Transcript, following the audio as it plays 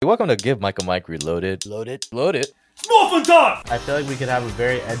welcome to Give Mike a Mic Reloaded. Load it. Muffin time! I feel like we could have a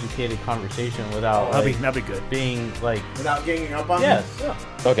very educated conversation without That'd be good. being like Without ganging up on yes. me?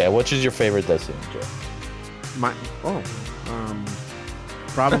 Okay, which is your favorite Destiny, Joe?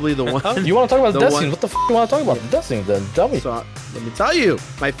 Probably the one. You want to talk about The Destiny? one- What the f*** you want to talk about Destiny then? Tell me. So, let me tell you.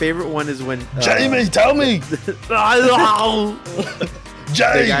 My favorite one is when... Jamie, tell me! The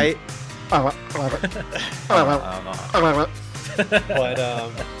Jamie! guy... But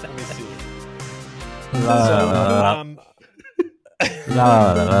let me see.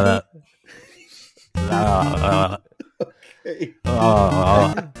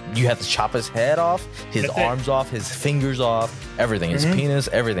 You have to chop his head off, his arms off, his fingers off, everything. His penis,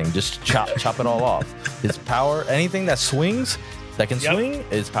 everything. Just chop it all off. His power, anything that swings, that can swing,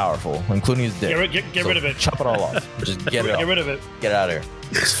 is powerful, including his dick. Get rid of it. Chop it all off. Just get it off. Get rid of it. Get it out of here.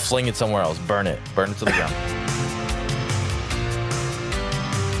 Just fling it somewhere else. Burn it. Burn it to the ground.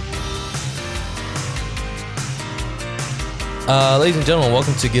 Ladies and gentlemen,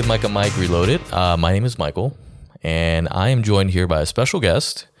 welcome to Give Mike a Mic Reloaded. My name is Michael, and I am joined here by a special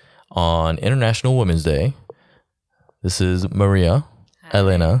guest on International Women's Day. This is Maria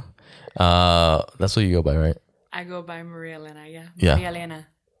Elena. That's what you go by, right? I go by Maria Elena, yeah. Yeah. Maria Elena.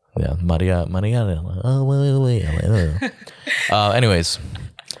 Yeah, Maria Elena. Oh, wait. Anyways,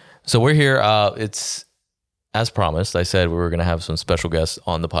 so we're here. It's as promised. I said we were going to have some special guests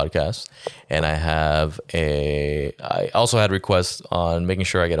on the podcast, and I also had requests on making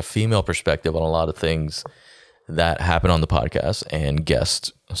sure I get a female perspective on a lot of things that happen on the podcast and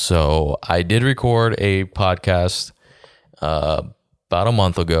guests. So I did record a podcast about a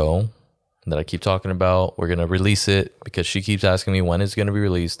month ago that I keep talking about. We're going to release it because she keeps asking me when it's going to be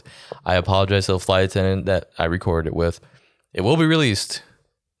released. I apologize to the flight attendant that I recorded it with. It will be released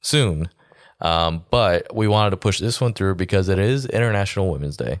soon. But we wanted to push this one through because it is International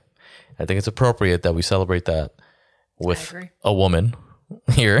Women's Day. I think it's appropriate that we celebrate that with a woman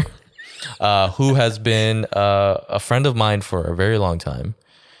here who has been a friend of mine for a very long time,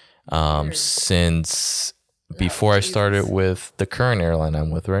 since before I started with the current airline I'm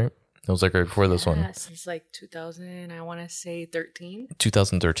with, right? It was like right before this one. Since like 2000, I want to say 13.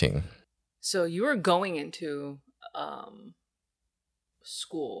 2013. So you were going into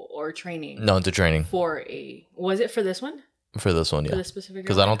school or training? No, into training. Was it for this one? For this one, yeah. For this specific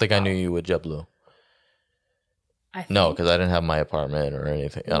Because I don't think I knew you with JetBlue. No, because I didn't have my apartment or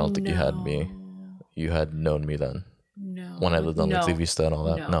anything. I don't think you had me. You had known me then. No. When I lived on the Vista and all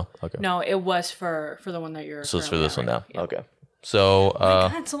that. No. Okay. No, it was for the one that you're. So it's for this one now. Yeah. Okay. So. Oh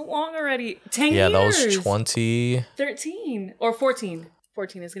my God, so long already. 10 years. Yeah, that was 13 or 14.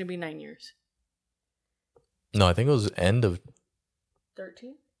 14 is going to be 9 years. No, I think it was end of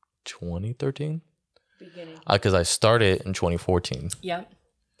 13? 2013. Beginning. Because I started in 2014. Yep.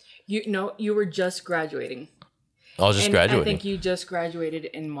 You were just graduating. I was just graduating. I think you just graduated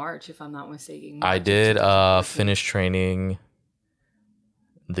in March, if I'm not mistaken. I did finish training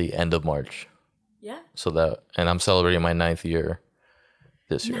the end of March. Yeah. And I'm celebrating my 9th year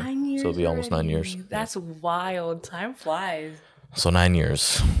this year. 9 years. So it'll be almost 9 years. That's wild. Time flies. So 9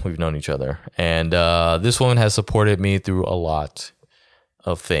 years we've known each other. And this woman has supported me through a lot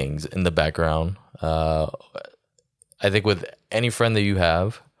of things in the background. I think with any friend that you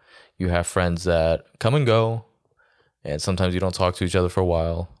have friends that come and go. And sometimes you don't talk to each other for a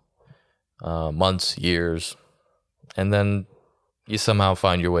while, months, years. And then you somehow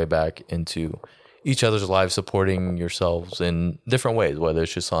find your way back into each other's lives, supporting yourselves in different ways, whether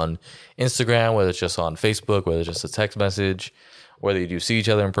it's just on Instagram, whether it's just on Facebook, whether it's just a text message, whether you do see each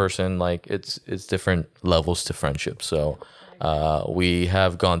other in person. Like it's different levels to friendship. So we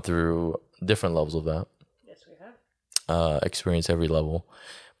have gone through different levels of that. Yes, we have. Experienced every level.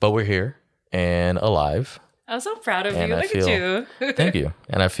 But we're here and alive. I'm so proud of And you. I Look feel- at you. Thank you.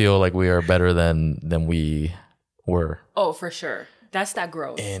 And I feel like we are better than we were. Oh, for sure. That's that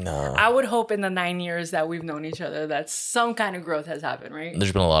growth. And I would hope in the 9 years that we've known each other that some kind of growth has happened, right?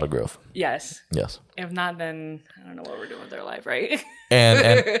 there's been a lot of growth. Yes. Yes. If not, then I don't know what we're doing with our life, right?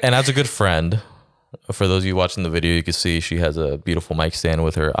 And as a good friend, for those of you watching the video, you can see she has a beautiful mic stand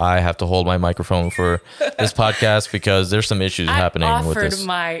with her. I have to hold my microphone for this podcast because there's some issues happening with this. I offered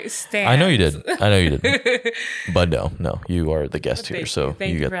my stand. I know you did. But no, you are the guest here, so Thank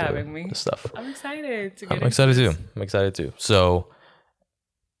you you get for having me. the stuff. I'm excited to get I'm into excited this. too. I'm excited too. So,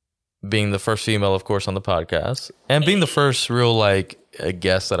 being the first female, of course, on the podcast, and being the first real a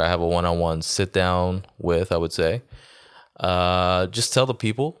guest that I have a one-on-one sit down with, I would say, just tell the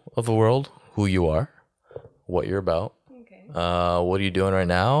people of the world who you are, what you're about, Okay. what are you doing right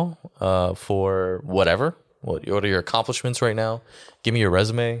now, for whatever, What are your accomplishments right now? Give me your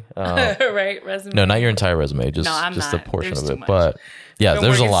resume. Right, resume. No, not your entire resume. Just No, I'm just not. a portion There's of too it. much. But yeah, Been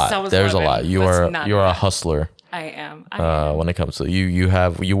there's a working since I lot. was There's a 11, lot. You but are not you're a that. hustler I am. when it comes to you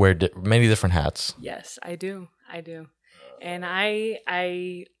wear many different hats. Yes, I do. And I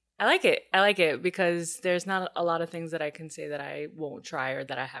like it. I like it because there's not a lot of things that I can say that I won't try or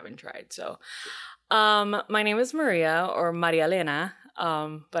that I haven't tried. So, my name is Maria or Maria Elena,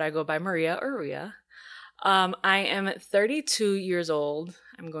 but I go by Maria or Ria. I am 32 years old.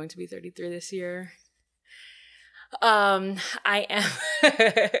 I'm going to be 33 this year. I am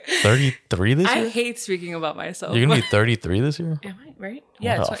 33 this I year? hate speaking about myself. You're going to be 33 this year? Am I right?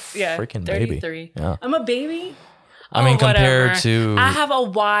 What a Yeah, freaking baby. 33. Yeah. I'm a baby. I mean, compared whatever. to I have a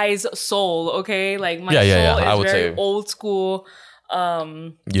wise soul, okay? Like my Yeah. soul I is would very say- old school.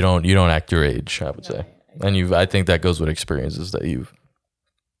 you don't act your age, I would say. And I think that goes with experiences that you've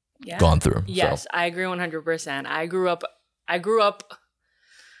Yeah. gone through. Yes, So. I agree 100%. I grew up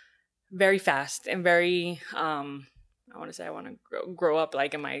very fast and very I want to grow up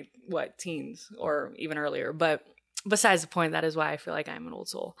like in my teens or even earlier, but besides the point, that is why I feel like I'm an old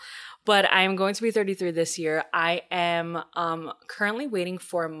soul. But I am going to be 33 this year. I am currently waiting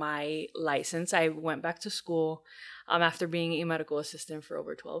for my license. I went back to school after being a medical assistant for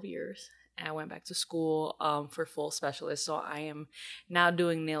over 12 years. I went back to school for full specialist. So I am now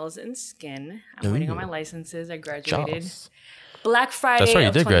doing nails and skin. I'm waiting on my licenses. I graduated Jealous. Black Friday. That's right, you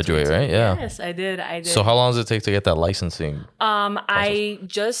of did graduate, 2022. right? Yeah. Yes, I did. So how long does it take to get that licensing? I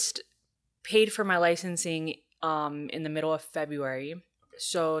just paid for my licensing in the middle of February.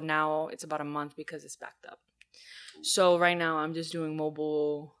 So now it's about a month because it's backed up. So right now I'm just doing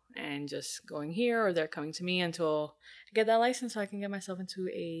mobile and just going here or they're coming to me until I get that license so I can get myself into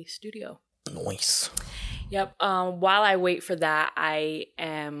a studio. Nice. Yep. While I wait for that, I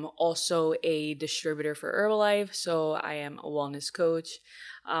am also a distributor for Herbalife. So I am a wellness coach.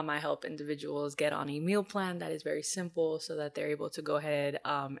 I help individuals get on a meal plan that is very simple so that they're able to go ahead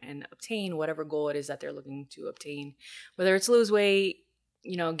and obtain whatever goal it is that they're looking to obtain, whether it's lose weight,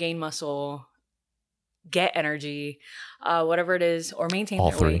 gain muscle, get energy, whatever it is, or maintain All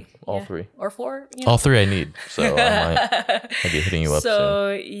their three. weight. All Yeah. three. Or four. All three I need. So I might be hitting you up soon.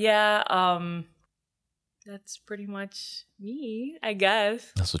 So yeah, that's pretty much me, I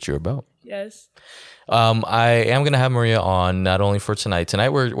guess. That's what you're about. Yes. I am gonna have Maria on not only for tonight. Tonight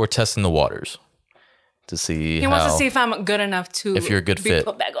we're testing the waters to see He wants to see if I'm good enough to If you're a good be fit.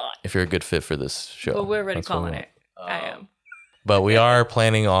 put back on. if you're a good fit for this show. But we're already That's what we calling want. it. I am. But we are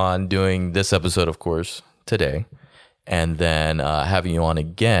planning on doing this episode, of course, today, and then having you on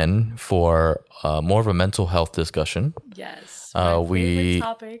again for more of a mental health discussion. Yes. My favorite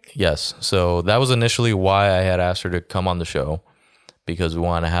topic. Yes. So that was initially why I had asked her to come on the show, because we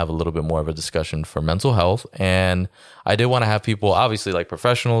want to have a little bit more of a discussion for mental health. And I did want to have people, obviously, like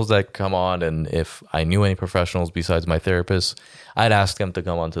professionals that come on. And if I knew any professionals besides my therapist, I'd ask them to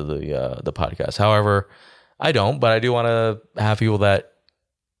come onto the podcast. However, I don't, but I do want to have people that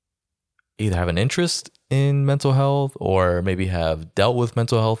either have an interest in mental health or maybe have dealt with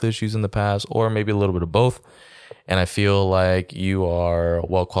mental health issues in the past, or maybe a little bit of both. And I feel like you are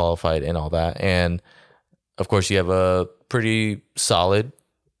well qualified in all that. And of course, you have a pretty solid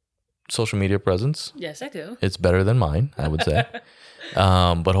social media presence. Yes, I do. It's better than mine, I would say.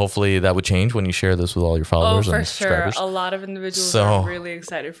 But hopefully that would change when you share this with all your followers Oh, for and sure. subscribers. A lot of individuals So- are really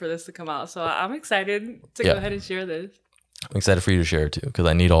excited for this to come out. So I'm excited to Yeah. go ahead and share this. I'm excited for you to share it too, because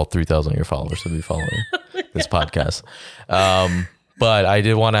I need all 3,000 of your followers to be following this podcast. But I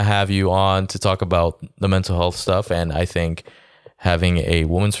did want to have you on to talk about the mental health stuff. And I think having a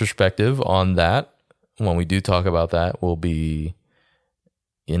woman's perspective on that, when we do talk about that, will be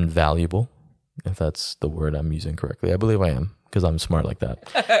invaluable, if that's the word I'm using correctly. I believe I am, because I'm smart like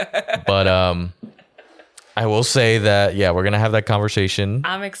that. But I will say that, yeah, we're going to have that conversation.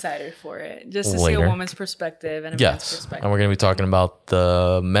 I'm excited for it. Just to see Later. a woman's perspective and a man's Yes. perspective. And we're going to be talking about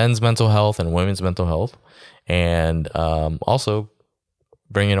the men's mental health and women's mental health, and also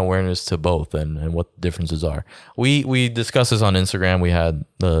bringing awareness to both and what the differences are. We discussed this on Instagram. We had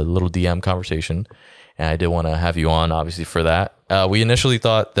the little DM conversation, and I did want to have you on, obviously, for that. We initially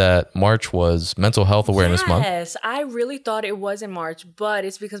thought that March was Mental Health Awareness Month. Yes, I really thought it was in March, but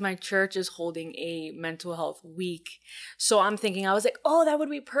it's because my church is holding a mental health week. So I'm thinking, I was like, oh, that would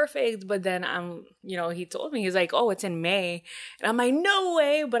be perfect. But then he told me, he's like, oh, it's in May. And I'm like, no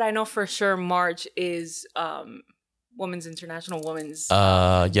way. But I know for sure March is International Women's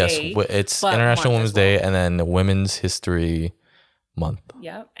Yes, Day, it's but International month Women's as well. Day, and then Women's History Month,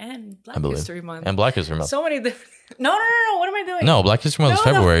 Yeah, and I Black believe. History Month. And Black History Month. So many different. No. What am I doing? No, Black History Month is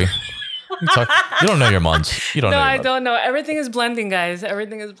No. February. You don't know your months. You don't No, know. Your I months. don't know. Everything is blending, guys.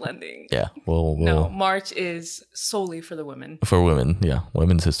 Everything is blending. Yeah, we'll No, March is solely for the women. for women. Yeah,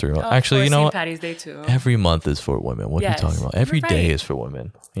 Women's History Month. Of Actually, course, you know St. what? Patty's Day too. Every month is for women. What Yes, are you talking about? Every you're day right. is for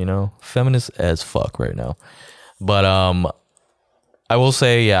women. You know, feminist as fuck right now. But I will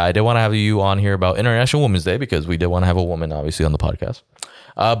say, yeah, I did want to have you on here about International Women's Day because we did want to have a woman obviously on the podcast.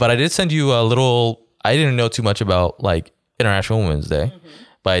 But I did send you a little. I didn't know too much about like International Women's Day,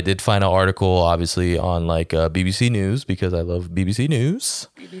 but I did find an article obviously on like BBC News because I love BBC News.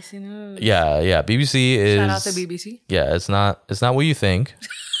 BBC News. Yeah, BBC is. Shout out to BBC. Yeah, it's not what you think.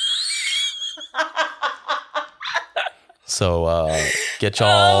 So get y'all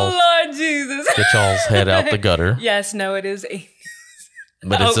Oh Lord Jesus. get y'all's head out the gutter. Yes, no, it is a.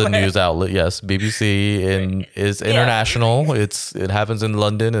 But it's a outlet. news outlet. Yes, BBC and is international. It happens in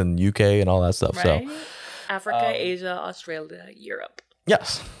London and UK and all that stuff. Right? So Africa, Asia, Australia, Europe.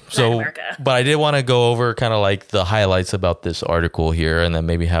 yes. So, America. but I did want to go over kind of like the highlights about this article here, and then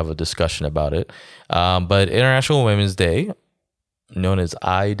maybe have a discussion about it. But International Women's Day, known as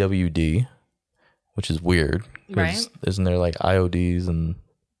IWD, which is weird because Right. isn't there like IODs and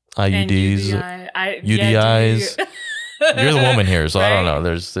And IUDs? UDIs. You're the woman here, so I don't know.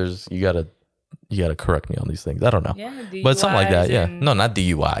 There's you gotta correct me on these things. I don't know, Yeah, but something like that. DUIs Yeah, and- no, not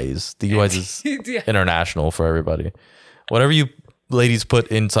DUIs. DUIs is Yeah. international for everybody. Whatever you ladies put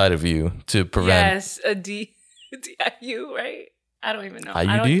inside of you to prevent Yes, a DIU, right? I don't even know.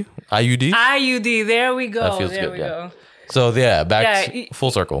 IUD. IUD. IUD. There we go. That feels there good, we yeah. go. So yeah, back Yeah,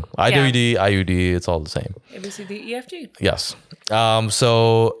 full circle. IWD, IUD. It's all the same. ABCDEFG. Yes.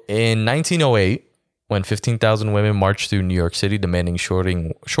 So in 1908, when 15,000 women marched through New York City demanding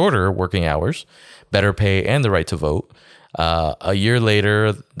shorter working hours, better pay, and the right to vote, a year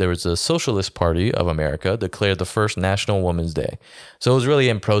later, there was a Socialist Party of America declared the first National Women's Day. So it was really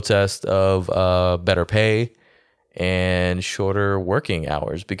in protest of better pay and shorter working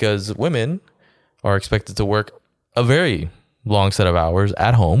hours because women are expected to work a very long set of hours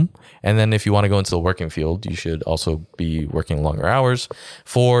at home. And then if you want to go into the working field, you should also be working longer hours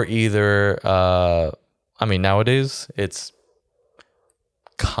for either, nowadays it's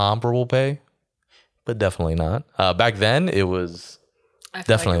comparable pay, but definitely not. Back then it was, I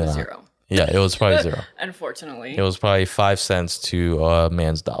feel Definitely like it was not. zero. yeah, it was probably zero. Unfortunately. It was probably 5 cents to a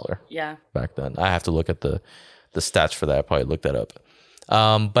man's dollar Yeah. back then. I have to look at the stats for that. I probably looked that up.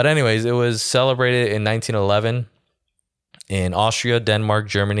 But anyways, it was celebrated in 1911 in Austria, Denmark,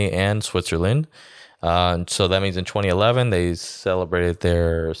 Germany, and Switzerland. So that means in 2011, they celebrated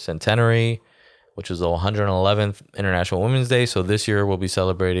their centenary, which is the 111th International Women's Day. So this year we'll be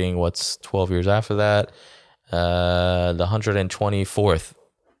celebrating what's 12 years after that, the 124th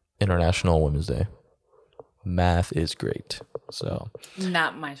International Women's Day. Math is great. So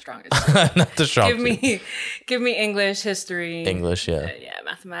Not my strongest. not the strong give me English, history. English, yeah. Yeah,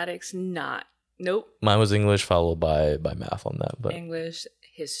 mathematics, not. Nope. Mine was English followed by math on that. But English,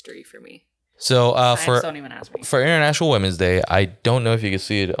 history for me. so Science, don't even ask me. for International Women's Day, I don't know if you can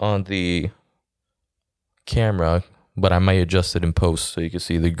see it on the camera, but I might adjust it in post so you can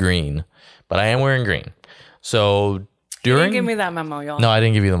see the green. But I am wearing green. So You during didn't give me that memo, y'all. no, I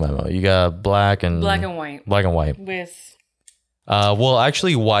didn't give you the memo. You got black and Black and white. Black and white. With Well,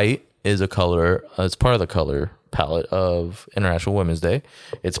 actually, white is a color. It's part of the color palette of International Women's Day.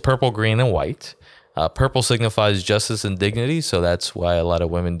 It's purple, green, and white. Purple signifies justice and dignity, so that's why a lot of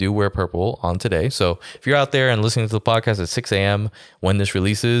women do wear purple on today. So if you're out there and listening to the podcast at 6 a.m. when this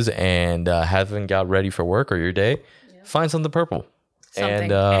releases and haven't got ready for work or your day, find something purple.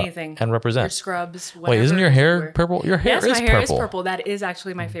 something, and anything. and or represent. scrubs. Wait, isn't whatever your you hair wear. purple? Your hair Yes, is my hair purple. is purple. That is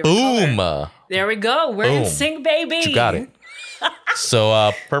actually my favorite Boom! color. There we go. We're in Boom. sync, baby. You got it.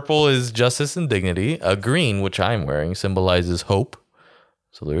 So purple is justice and dignity. Green, which I'm wearing, symbolizes hope.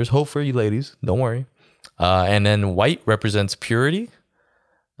 So there's hope for you ladies. Don't worry. And then white represents purity,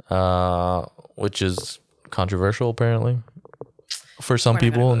 which is controversial apparently for some We're not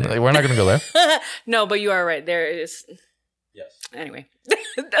people. gonna go there. We're not going to go there. No, but you are right. There is. Yes. Anyway,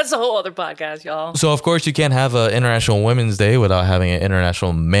 that's a whole other podcast, y'all. So of course you can't have an International Women's Day without having an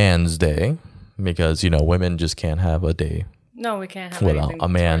International Man's Day because, women just can't have a day No, we can't have without anything a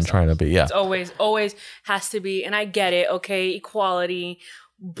man to trying to ourselves. be. Yeah. It's always has to be, and I get it. Okay, equality,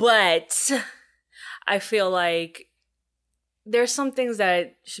 but I feel like there's some things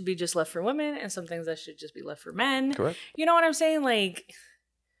that should be just left for women, and some things that should just be left for men. Correct. You know what I'm saying? Like,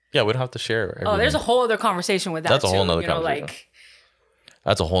 Yeah, we don't have to share everything. oh, there's a whole other conversation with that. That's a too, whole nother you know, conversation. like,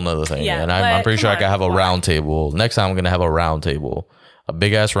 That's a whole nother thing. Yeah, and I'm but pretty sure I come can on, have a why? round table. Next time I'm going to have a round table a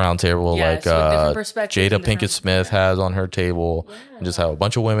big ass round table Yeah, like so different perspectives Jada and different- Pinkett Smith has on her table, and just have a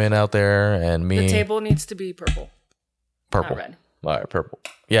bunch of women out there and me. The table needs to be purple, Purple. not red. All right, purple.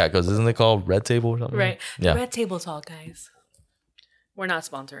 Yeah, because isn't it called Red Table or something? Right. Yeah. Red table talk, guys. We're not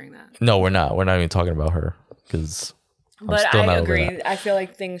sponsoring that. No, we're not. We're not even talking about her because. But still I not over agree. I feel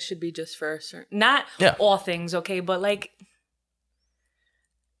like things should be just for a certain, not Yeah. all things, okay, but like,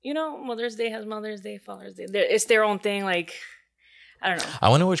 you know, Mother's Day has Mother's Day, Father's Day. It's their own thing. Like, I don't know. I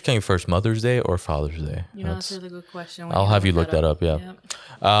wonder which came first, Mother's Day or Father's Day. You know, that's a really good question. I'll have you look that up. Yeah.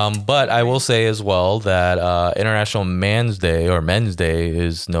 But I will say as well that International Man's Day or Men's Day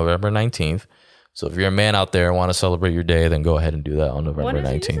is November 19th. So if you're a man out there and want to celebrate your day, then go ahead and do that on November When is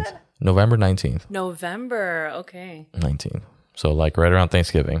it, you 19th. said? November 19th. November. Okay. 19th. So like right around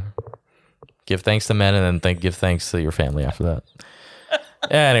Thanksgiving. Give thanks to men and then give thanks to your family after that.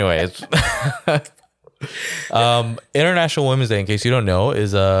 Anyways. International Women's Day, in case you don't know,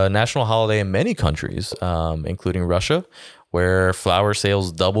 is a national holiday in many countries, including Russia, where flower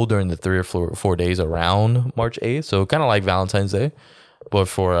sales double during the 3 or 4 days around March 8th. So kind of like Valentine's Day, but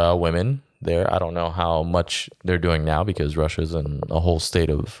for women there. I don't know how much they're doing now because Russia's in a whole state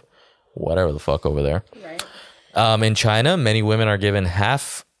of whatever the fuck over there. Right. In China, many women are given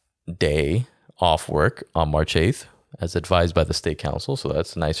half day off work on March 8th, as advised by the state council. So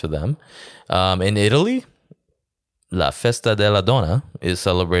that's nice for them. In Italy, La Festa della Donna is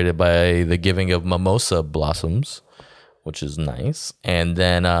celebrated by the giving of mimosa blossoms, which is nice. And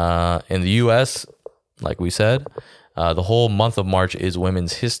then in the U.S., like we said, the whole month of March is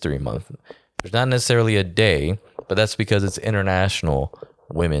Women's History Month. There's not necessarily a day, but that's because it's International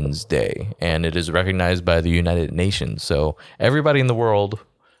Women's Day, and it is recognized by the United Nations. So everybody in the world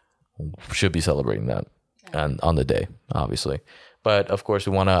should be celebrating that on the day, obviously. But of course,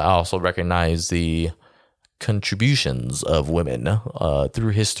 we want to also recognize the contributions of women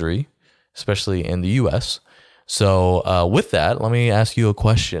through history, especially in the U.S. So with that, let me ask you a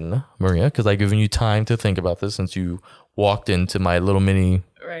question, Maria, because I've given you time to think about this since you walked into my little mini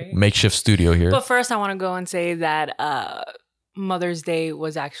makeshift studio here. But first, I want to go and say that Mother's Day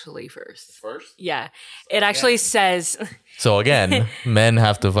was actually first. First? Yeah. It actually says... So again, men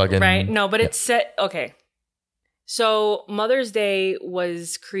have to fucking... Right? No, but it said... Okay. So Mother's Day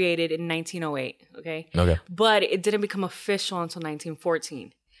was created in 1908, okay? Okay. But it didn't become official until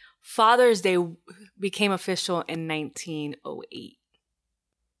 1914. Father's Day became official in 1908.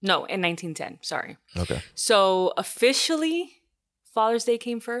 No, in 1910, sorry. Okay. So officially, Father's Day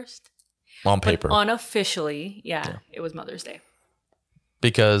came first. On paper. But unofficially, yeah, it was Mother's Day.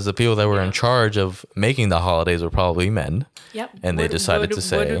 Because the people that were in charge of making the holidays were probably men. Yep. And they decided to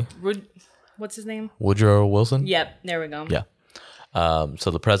say... what's his name? Woodrow Wilson? Yep, there we go. Yeah.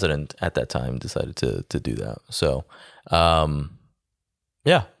 So the president at that time decided to do that. So,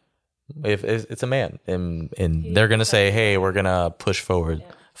 yeah, if it's a man, and they're gonna say, "Hey, we're gonna push forward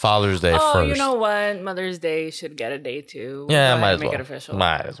Father's Day Oh, first." you know what? Mother's Day should get a day too. Yeah, Go might ahead as and well. make it official.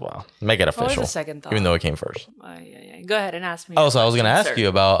 Might as well make it What was official. the second thought? Even though it came first. Yeah. Go ahead and ask me. Oh, your so I was going to question, ask sir. you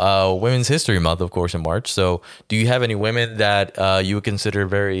about Women's History Month, of course, in March. So, do you have any women that you would consider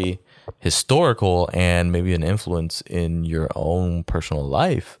very historical and maybe an influence in your own personal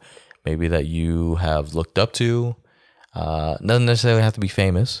life? Maybe that you have looked up to. Doesn't necessarily have to be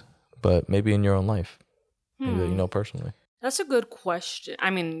famous, but maybe in your own life, maybe that you know personally. That's a good question. I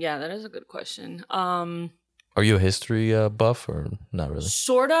mean, yeah, that is a good question. Are you a history buff or not really?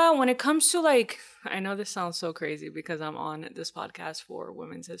 Sorta. When it comes to like, I know this sounds so crazy because I'm on this podcast for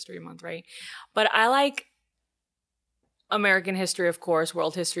Women's History Month, right? But I like American history, of course,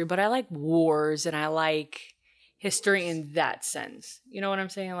 world history, but I like wars and I like history in that sense. You know what I'm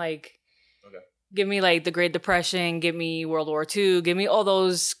saying? Like, give me like the Great Depression, give me World War II, give me all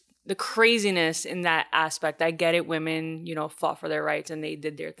those, the craziness in that aspect. I get it. Women, you know, fought for their rights and they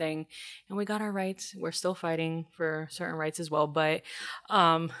did their thing and we got our rights. We're still fighting for certain rights as well. But,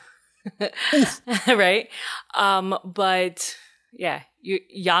 right. But yeah,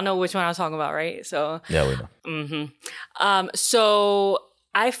 y'all know which one I was talking about, right? So, Yeah, we know. so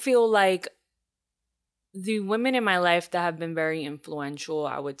I feel like the women in my life that have been very influential,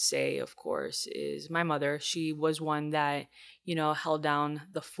 I would say, of course, is my mother. She was one that, you know, held down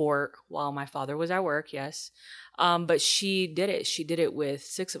the fort while my father was at work, yes. But she did it. She did it with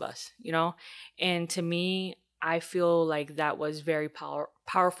 6 of us, you know? And to me, I feel like that was very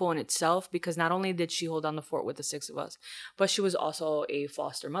powerful in itself because not only did she hold down the fort with the 6 of us, but she was also a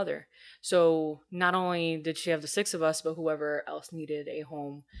foster mother. So not only did she have the 6 of us, but whoever else needed a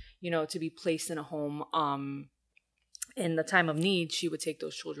home, you know, to be placed in a home, in the time of need, she would take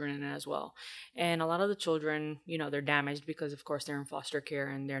those children in as well. And a lot of the children, they're damaged because, of course, they're in foster care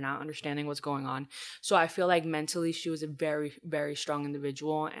and they're not understanding what's going on. So I feel like mentally she was a very, very strong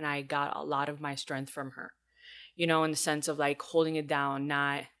individual, and I got a lot of my strength from her, in the sense of like holding it down,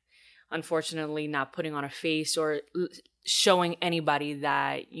 unfortunately, not putting on a face or showing anybody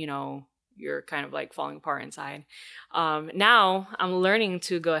that, you're kind of like falling apart inside. Now I'm learning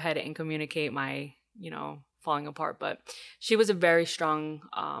to go ahead and communicate my, falling apart, but she was a very strong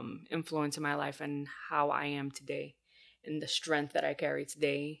influence in my life and how I am today, and the strength that I carry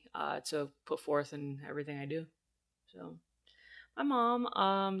today to put forth in everything I do. So my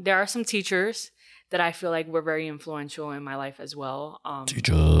mom, there are some teachers that I feel like were very influential in my life as well.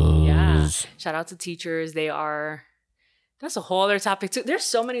 Teachers. Yeah. Shout out to teachers. That's a whole other topic too. There's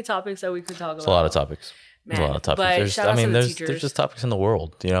so many topics that we could talk about. It's a lot of topics. Man. There's a lot of topics. But shout out to the teachers. There's just topics in the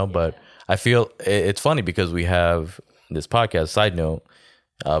world, but I feel it's funny because we have this podcast, side note,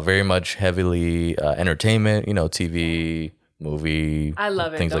 very much heavily entertainment, TV, movie. I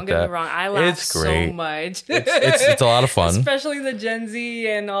love it. Things Don't like get that. me wrong. I laugh It's great. so much. It's a lot of fun. Especially the Gen Z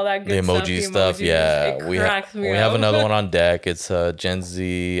and all that The good emoji stuff. stuff, yeah. It We cracks me have up. another one on deck. It's Gen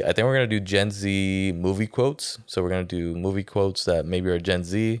Z. I think we're gonna do Gen Z movie quotes. So we're gonna do movie quotes that maybe are Gen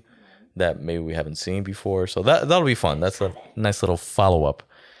Z that maybe we haven't seen before. So that'll be fun. That's a nice little follow up.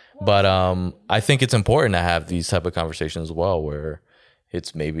 But I think it's important to have these type of conversations as well, where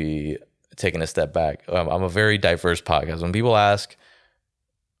it's maybe taking a step back. I'm a very diverse podcast. When people ask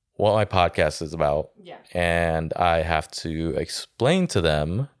what my podcast is about, Yeah. and I have to explain to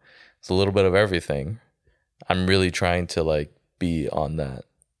them it's a little bit of everything, I'm really trying to like be on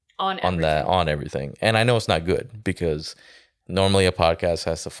everything. And I know it's not good because normally a podcast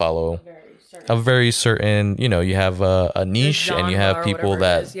has to follow a very certain, you have a niche and you genre have or people whatever it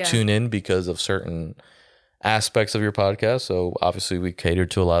that is, yeah. tune in because of certain aspects of your podcast. So obviously we cater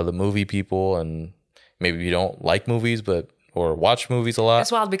to a lot of the movie people, and maybe you don't like movies or watch movies a lot.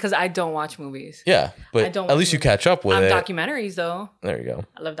 That's wild because I don't watch movies. Yeah, I but don't at least you watch catch up with I'm it. documentaries though. There you go.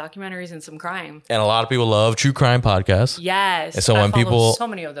 I love documentaries and some crime. And a lot of people love true crime podcasts. Yes. And so I when follow people- so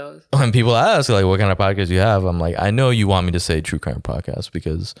many of those. When people ask like what kind of podcast you have, I'm like, I know you want me to say true crime podcast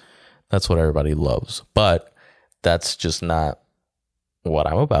because that's what everybody loves. But that's just not what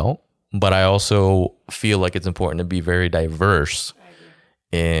I'm about. But I also feel like it's important to be very diverse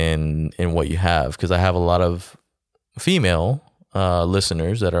in what you have, because I have a lot of female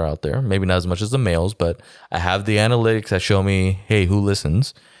listeners that are out there, maybe not as much as the males, but I have the analytics that show me, hey, who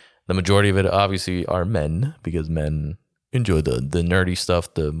listens? The majority of it obviously are men, because men enjoy the nerdy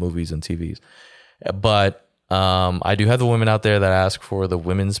stuff, the movies and TVs. But I do have the women out there that ask for the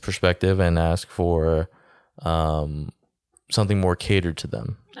women's perspective and ask for something more catered to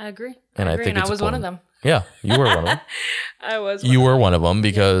them. I agree. And I agree. think and it's I was one of important. them. Yeah, you were one of them. I was. You were one of them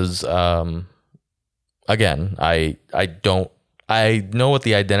because, again, I know what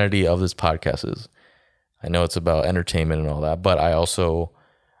the identity of this podcast is. I know it's about entertainment and all that, but I also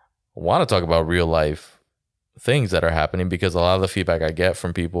want to talk about real life things that are happening, because a lot of the feedback I get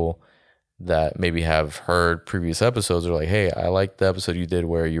from people that maybe have heard previous episodes are like, hey, I like the episode you did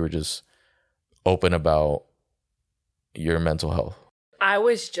where you were just open about your mental health. I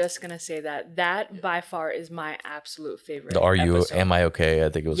was just gonna say that by far is my absolute favorite. The Are You, episode. Am I Okay? I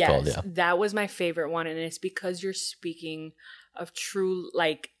think it was called, yeah. That was my favorite one, and it's because you're speaking of true,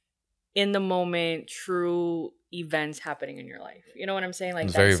 like, in the moment, true events happening in your life. You know what I'm saying? Like,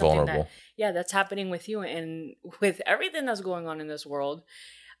 It's that's very something vulnerable. that's happening with you, and with everything that's going on in this world.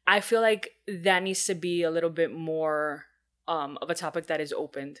 I feel like that needs to be a little bit more of a topic that is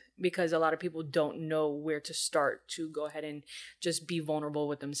opened, because a lot of people don't know where to start to go ahead and just be vulnerable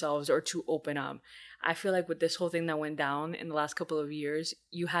with themselves or to open up. I feel like with this whole thing that went down in the last couple of years,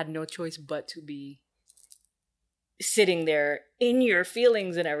 you had no choice but to be sitting there in your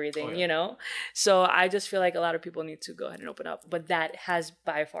feelings and everything, you know? So I just feel like a lot of people need to go ahead and open up. But that has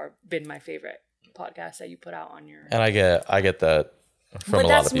by far been my favorite podcast that you put out on your... And I get that from But a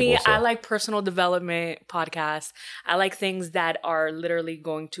lot that's of people. me. So. I like personal development podcasts. I like things that are literally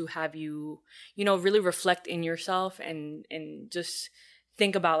going to have you, really reflect in yourself and just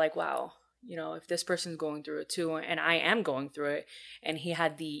think about like, wow, if this person's going through it too, and I am going through it, and he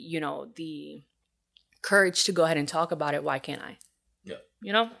had the courage to go ahead and talk about it, why can't I? Yeah.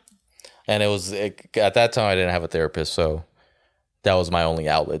 And at that time I didn't have a therapist, so that was my only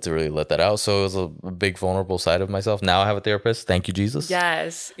outlet to really let that out. So it was a big vulnerable side of myself. Now I have a therapist. Thank you, Jesus.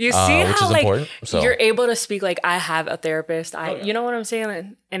 Yes. You see which how is like important. So you're able to speak like I have a therapist. You know what I'm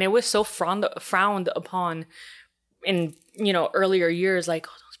saying? And it was so frowned upon in, earlier years, like, oh,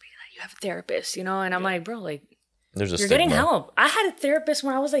 don't speak like that. You have a therapist, and I'm like, bro, like, There's a You're stigma. getting help. I had a therapist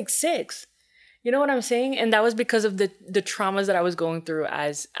when I was like 6. You know what I'm saying? And that was because of the traumas that I was going through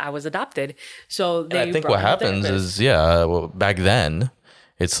as I was adopted. So And I think what happens is, well, back then,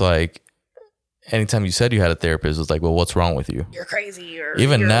 it's like anytime you said you had a therapist, it's like, well, what's wrong with you? you're crazy. Or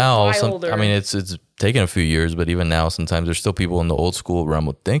Even you're now, wild, I mean, it's taken a few years, but even now, sometimes there's still people in the old school realm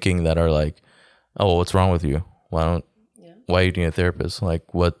of thinking that are like, oh, well, what's wrong with you? Why are you need a therapist?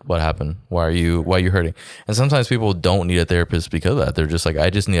 Like, what happened? Why are you hurting? And sometimes people don't need a therapist because of that. They're just like, I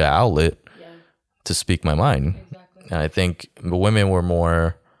just need an outlet to speak my mind. Exactly. And I think women were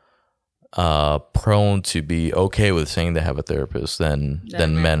more prone to be okay with saying they have a therapist than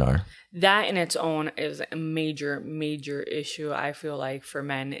men are. That in its own is a major issue. I feel like for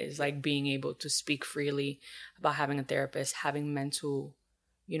men is like being able to speak freely about having a therapist, having mental,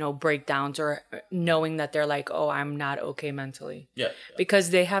 breakdowns, or knowing that they're like, oh, I'm not okay mentally. Yeah. Because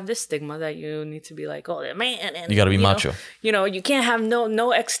they have this stigma that you need to be like, oh, man. And, you got to be macho. You can't have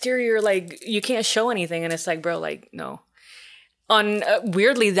no exterior, like you can't show anything. And it's like, bro, like, no.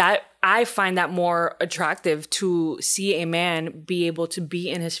 Weirdly, that I find that more attractive to see a man be able to be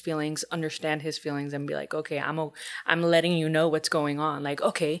in his feelings, understand his feelings, and be like, okay, I'm letting you know what's going on. Like,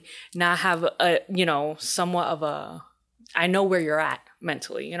 okay, now I have a, somewhat of a, I know where you're at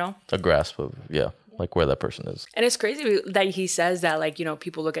mentally, a grasp of, like where that person is. And it's crazy that he says that, like,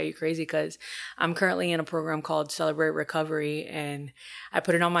 people look at you crazy, because I'm currently in a program called Celebrate Recovery, and I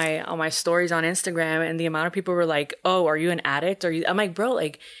put it on my stories on Instagram, and the amount of people were like, oh, are you an addict? I'm like, bro,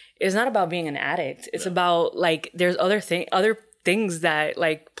 like, it's not about being an addict. It's about, like, there's other things that,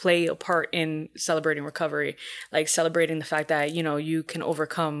 like, play a part in celebrating recovery, like celebrating the fact that, you can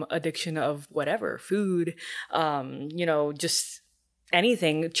overcome addiction of whatever, food, just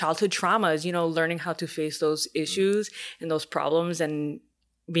anything, childhood traumas, learning how to face those issues and those problems and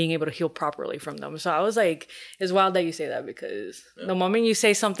being able to heal properly from them. So I was like, it's wild that you say that, because the moment you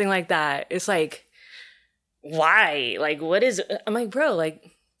say something like that, it's like, why? Like, what is it? I'm like, bro,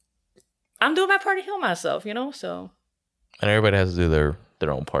 like, I'm doing my part to heal myself, so. And everybody has to do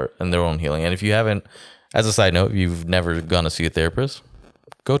their own part and their own healing. And if you haven't, as a side note, if you've never gone to see a therapist,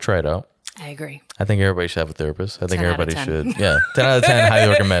 go try it out. I agree. I think everybody should have a therapist. I think everybody should. Yeah. 10 out of 10,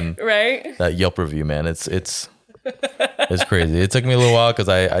 highly recommend. Right? That Yelp review, man. It's crazy. It took me a little while because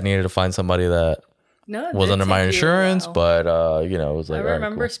I needed to find somebody that was under my insurance, but it was like, I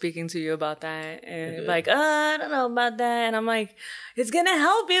remember speaking to you about that, and like, I don't know about that, and I'm like, it's gonna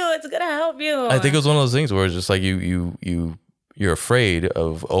help you. It's gonna help you. I think it was one of those things where it's just like you're afraid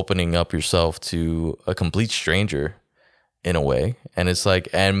of opening up yourself to a complete stranger in a way. And it's like,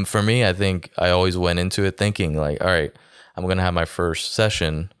 and for me, I think I always went into it thinking like, all right, I'm going to have my first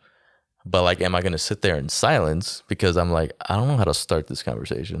session, but like, am I going to sit there in silence? Because I'm like, I don't know how to start this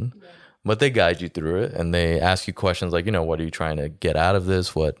conversation. Yeah. But they guide you through it, and they ask you questions like, what are you trying to get out of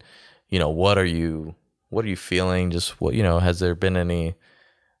this? What are you feeling? Just what, has there been any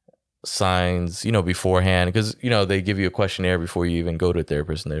signs, beforehand? Because, they give you a questionnaire before you even go to a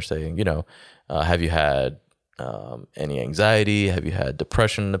therapist, and they're saying, have you had any anxiety? Have you had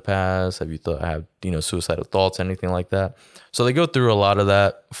depression in the past? Have you had suicidal thoughts, anything like that? So they go through a lot of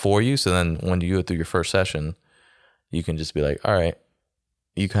that for you. So then when you go through your first session, you can just be like, all right,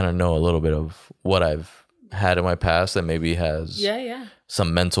 you kind of know a little bit of what I've had in my past that maybe has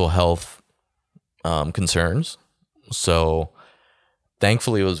some mental health concerns. So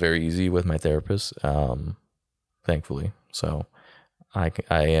thankfully it was very easy with my therapist. Thankfully. So I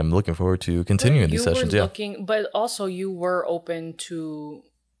am looking forward to continuing these sessions. But also you were open to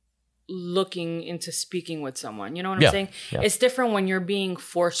looking into speaking with someone. You know what I'm saying? Yeah. It's different when you're being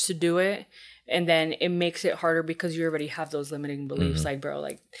forced to do it, and then it makes it harder because you already have those limiting beliefs. Mm-hmm. Like, bro,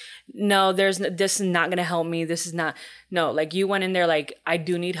 like, no, this is not going to help me. This is not, no, like you went in there like, I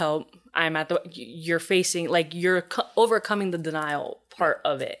do need help. You're facing, like, you're overcoming the denial part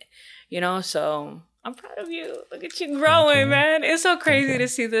of it, so I'm proud of you. Look at you growing, man. It's so crazy to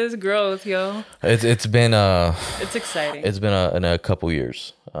see this growth, yo. It's been it's exciting. It's been in a couple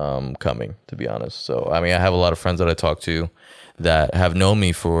years coming, to be honest. So I mean, I have a lot of friends that I talk to that have known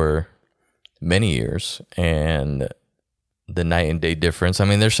me for many years, and the night and day difference. I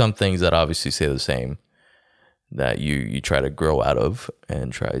mean, there's some things that obviously stay the same that you try to grow out of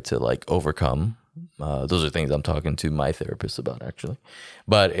and try to like overcome. Those are things I'm talking to my therapist about, actually.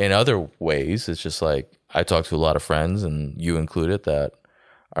 But in other ways, it's just like I talk to a lot of friends, and you included, that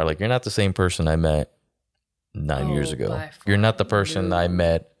are like, you're not the same person I met 9 years ago. You're not the person I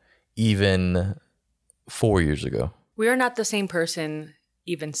met even 4 years ago. We are not the same person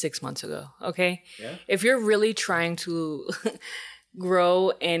even 6 months ago, okay? Yeah. If you're really trying to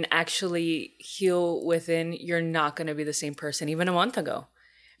grow and actually heal within, you're not going to be the same person even a month ago.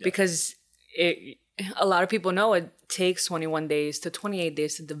 Because a lot of people know it takes 21 days to 28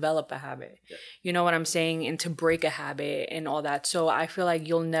 days to develop a habit. Yeah. You know what I'm saying? And to break a habit and all that. So I feel like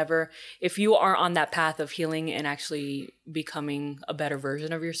you'll never, if you are on that path of healing and actually becoming a better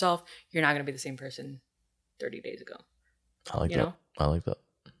version of yourself, you're not going to be the same person 30 days ago. I like that. I like that.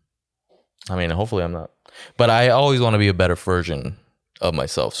 I mean, hopefully I'm not. But I always want to be a better version of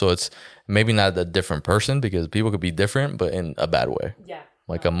myself. So it's maybe not a different person because people could be different, but in a bad way. Yeah.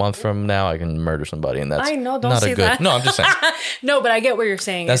 Like a month from now, I can murder somebody, and that's I know, don't not say a good. that. No, I'm just saying. No, but I get what you're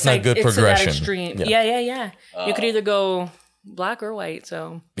saying. That's it's not like, good it's progression. To that extreme. Yeah. Yeah. You could either go black or white.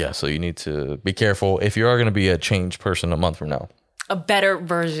 So yeah, so you need to be careful if you are going to be a changed person a month from now. a better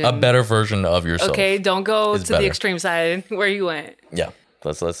version. A better version of yourself. Okay, don't go to better. the extreme side where you went. Yeah,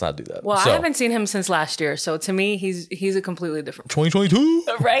 let's not do that. Well, So, I haven't seen him since last year, so to me, he's a completely different. 2022.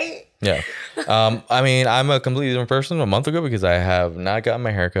 Right? Yeah. I mean, I'm a completely different person a month ago because I have not gotten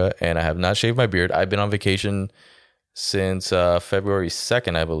my haircut and I have not shaved my beard. I've been on vacation since February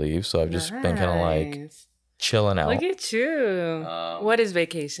 2nd, I believe. So I've just been kind of like Nice. chilling out. Look at you. What is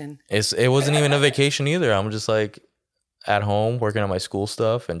vacation? It wasn't even a vacation either. I'm just like at home working on my school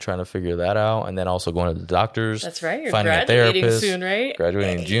stuff and trying to figure that out. And then also going to the doctors. That's right. You're finding a graduating therapist, soon, right?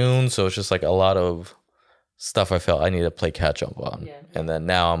 graduating in June. So it's just like a lot of stuff I felt I need to play catch up on. Yeah. And then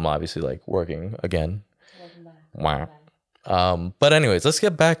now I'm obviously like working again. Wow. But anyways, let's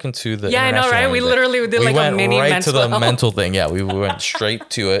get back into the Yeah, I know, International right? We Women's Day. literally did We like went a mini right mental to the health. mental thing. Yeah, we went straight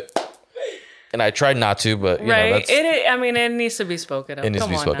to it. And I tried not to, but you know, Right. that's It needs to be spoken of. It needs to Come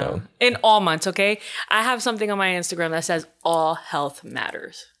be on spoken now. of. In all months, okay? I have something on my Instagram that says all health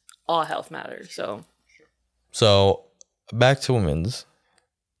matters. All health matters. So back to Women's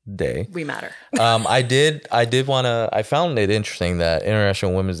Day. we matter. I did want to. I found it interesting that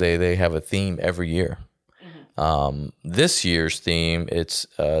International Women's Day, they have a theme every year. This year's theme, it's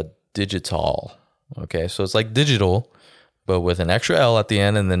digital. Okay, so it's like digital, but with an extra L at the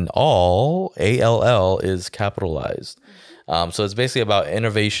end, and then all ALL is capitalized. So it's basically about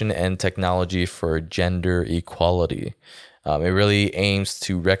innovation and technology for gender equality. It really aims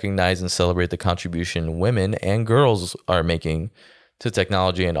to recognize and celebrate the contribution women and girls are making to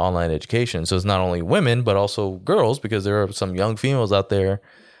technology and online education. So it's not only women, but also girls, because there are some young females out there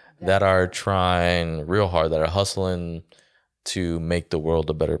that are trying real hard, that are hustling to make the world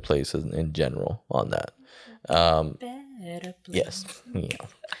a better place in general on that. Yes. Yeah.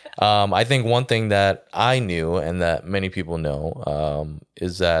 I think one thing that I knew and that many people know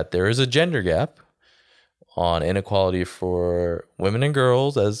is that there is a gender gap on inequality for women and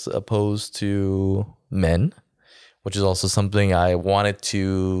girls as opposed to men, which is also something I wanted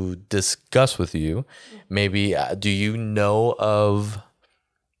to discuss with you. Maybe do you know of,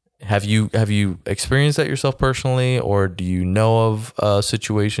 have you experienced that yourself personally, or do you know of a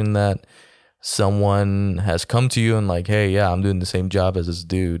situation that someone has come to you and like, hey, yeah, I'm doing the same job as this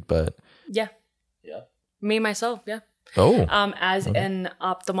dude, but Yeah. Me, myself, yeah. oh, As an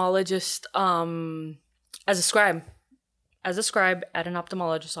ophthalmologist, as a scribe at an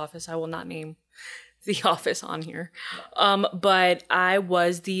ophthalmologist office. I will not name the office on here. But I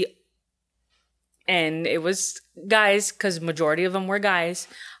was and it was guys, because majority of them were guys.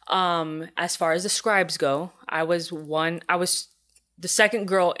 As far as the scribes go, I was the second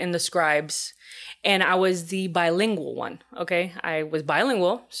girl in the scribes, and I was the bilingual one. Okay. I was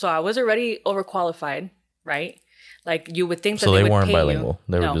bilingual, so I was already overqualified, right? Like you would think that so they would weren't pay bilingual.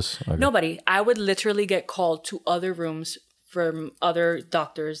 You. They No. were just okay. Nobody. I would literally get called to other rooms from other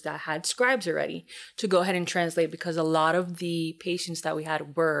doctors that had scribes already to go ahead and translate, because a lot of the patients that we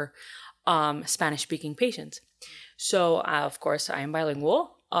had were Spanish speaking patients. So of course I am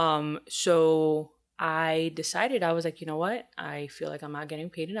bilingual. So I decided, I was like, you know what? I feel like I'm not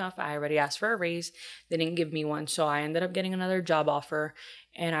getting paid enough. I already asked for a raise. They didn't give me one. So I ended up getting another job offer,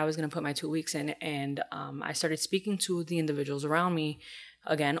 and I was going to put my 2 weeks in. And I started speaking to the individuals around me.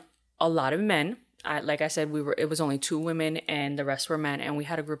 Again, a lot of men. Like I said, it was only 2 women and the rest were men. And we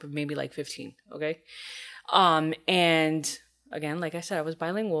had a group of maybe like 15. Okay. And again, like I said, I was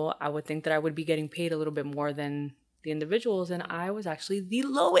bilingual. I would think that I would be getting paid a little bit more than the individuals, and I was actually the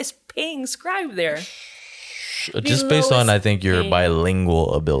lowest paying scribe there. Just based on, lowest I think, your paying-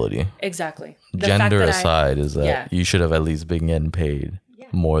 bilingual ability. Exactly. The fact Gender that aside, is that Yeah. you should have at least been getting paid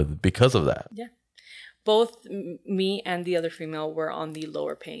more because of that. both me and the other female were on the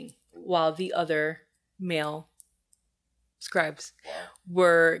lower paying, while the other male scribes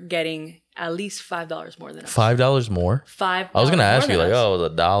were getting at least $5 more than us. $5 more? $5. I was gonna ask more you, than like, us. oh,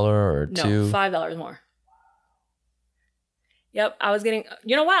 $1 or No, $2? $5 more. Yep, I was getting.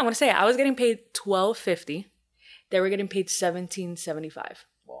 You know what? I'm gonna say it. I was getting paid $12.50. They were getting paid $17.75.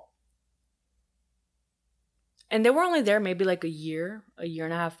 Wow. And they were only there maybe like a year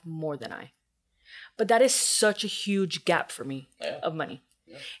and a half more than I. But that is such a huge gap for me of money.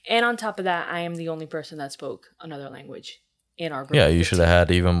 Yeah. And on top of that, I am the only person that spoke another language in our group. Yeah, you should have had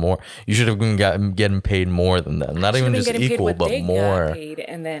even more. You should have been getting paid more than that. Not even just equal, but more. Got paid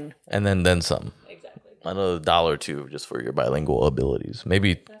and then some. Exactly. Another $1 or $2 just for your bilingual abilities.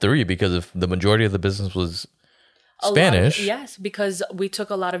 Maybe $3 because if the majority of the business was Spanish. Yes, because we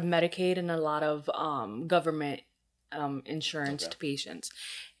took a lot of Medicaid and a lot of government insurance to patients.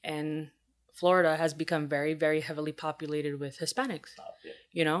 And Florida has become very, very heavily populated with Hispanics,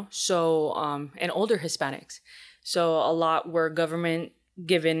 you know, so, and older Hispanics. So a lot were government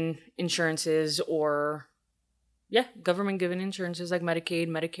given insurances government given insurances like Medicaid,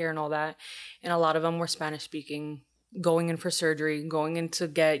 Medicare and all that. And a lot of them were Spanish speaking, going in for surgery, going in to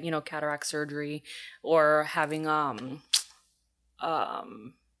get, you know, cataract surgery or having diabetic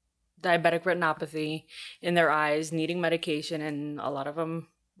retinopathy in their eyes, needing medication. And a lot of them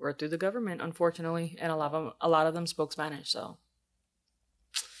were through the government, unfortunately, and a lot of them spoke Spanish. So,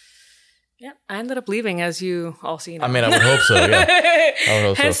 yeah, I ended up leaving, as you all see now. I mean, I would hope so. Yeah, I would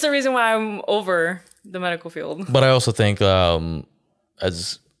hope Hence so. the reason why I'm over the medical field. But I also think,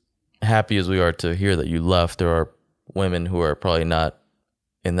 as happy as we are to hear that you left, there are women who are probably not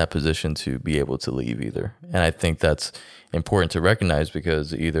in that position to be able to leave either, and I think that's important to recognize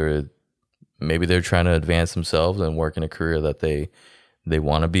because either maybe they're trying to advance themselves and work in a career that they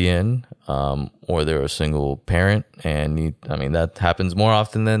want to be in, or they're a single parent and need, I mean, that happens more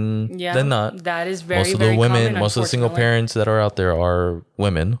often than not. That is very, most of very the women, common, most of the single parents that are out there are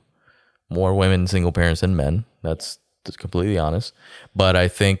women, more women single parents than men. That's completely honest. But I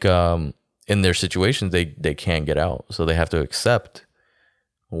think in their situations, they can't get out. So they have to accept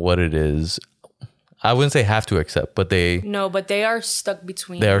what it is. I wouldn't say have to accept, but but they are stuck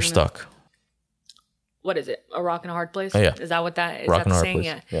between. They are stuck. What is it? A rock and a hard place? Oh, yeah. Is that what that is? Rock that and the hard saying?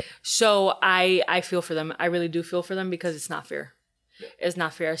 place. Yeah. Yeah. So I feel for them. I really do feel for them because it's not fair. Yeah. It's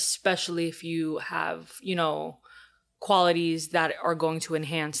not fair, especially if you have, you know, qualities that are going to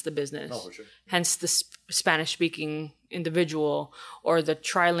enhance the business. Oh, for sure. Hence the Spanish speaking individual or the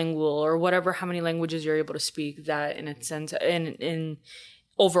trilingual or whatever, how many languages you're able to speak, that in a sense, in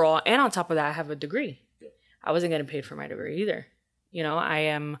overall. And on top of that, I have a degree. Yeah. I wasn't getting paid for my degree either. You know, I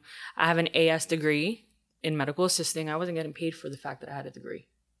have an AS degree in medical assisting. I wasn't getting paid for the fact that I had a degree,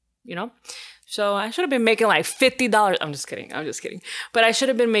 you know? So I should have been making like $50. I'm just kidding. But I should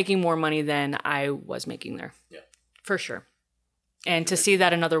have been making more money than I was making there. Yeah. For sure. And to see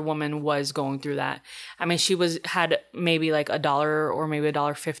that another woman was going through that. I mean, she had maybe like $1 or maybe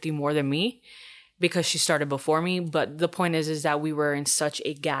 $1.50 more than me because she started before me. But the point is that we were in such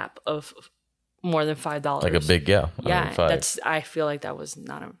a gap of more than $5. Like a big gap. Yeah, I feel like that was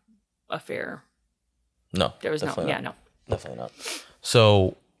not a fair. No, there was no. Not. Yeah, no, definitely not.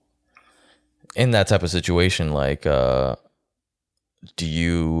 So, in that type of situation, like, do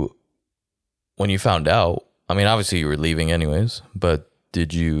you, when you found out? I mean, obviously you were leaving anyways, but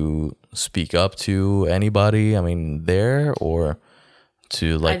did you speak up to anybody? I mean, there or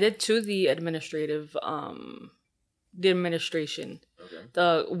to like? I did to the administration. Okay.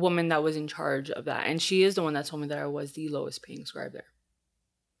 The woman that was in charge of that. And she is the one that told me that I was the lowest paying scribe there.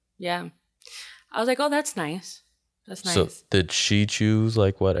 Yeah. I was like, oh, that's nice. That's nice. So did she choose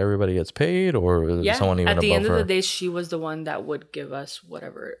like what everybody gets paid or is someone even above her? At the end of the day, she was the one that would give us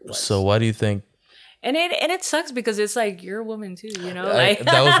whatever it was. So why do you think? And it sucks because it's like, you're a woman too, you know?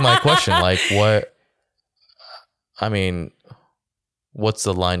 That was my question. Like what, I mean, what's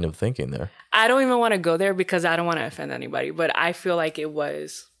the line of thinking there? I don't even want to go there because I don't want to offend anybody, but I feel like it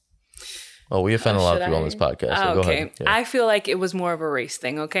was. Oh, we offend a lot of people on this podcast. So okay. Go ahead. Yeah. I feel like it was more of a race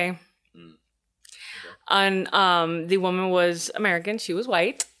thing, okay? And the woman was American. She was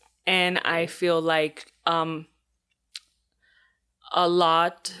white. And I feel like a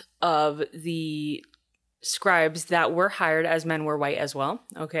lot of the scribes that were hired as men were white as well,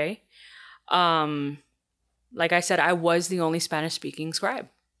 okay? Like I said, I was the only Spanish-speaking scribe.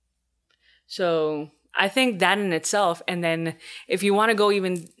 So I think that in itself, and then if you want to go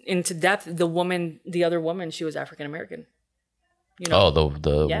even into depth, the other woman, she was African American. You know? Oh,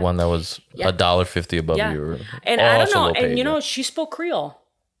 the one that was $1.50 above you. And I don't know, and you know, she spoke Creole.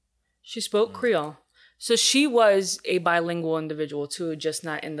 So she was a bilingual individual too, just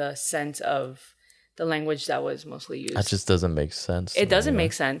not in the sense of the language that was mostly used. That just doesn't make sense. It doesn't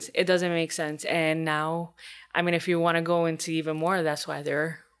make sense. And now, I mean, if you want to go into even more, that's why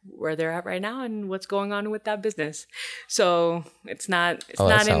they're where they're at right now and what's going on with that business. So it's not Oh,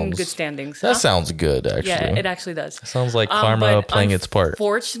 that in sounds- good standings. That sounds good, actually. Yeah, it actually does. Sounds like karma But playing its part.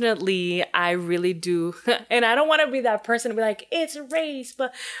 Unfortunately, I really do, and I don't want to be that person to be like, it's a race,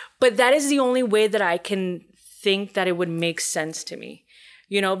 but that is the only way that I can think that it would make sense to me,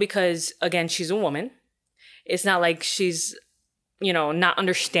 because again, she's a woman. It's not like she's, not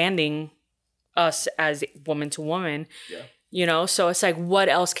understanding us as woman to woman, so it's like, what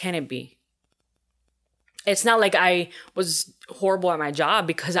else can it be? It's not like I was horrible at my job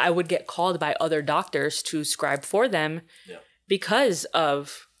because I would get called by other doctors to scribe for them because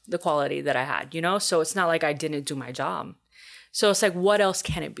of the quality that I had, so it's not like I didn't do my job. So it's like, what else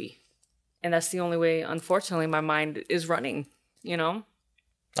can it be? And that's the only way, unfortunately, my mind is running,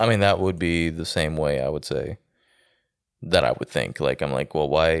 I mean, that would be the same way, I would say, that I would think. Like, I'm like, well,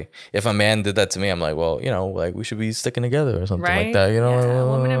 why? If a man did that to me, I'm like, well, like we should be sticking together or something like Right? that, Yeah,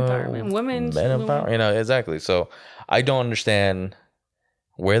 women empowerment. Women empowerment, exactly. So I don't understand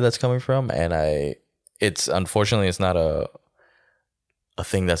where that's coming from, and unfortunately, it's not a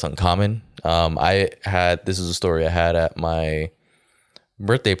thing that's uncommon. This is a story I had at my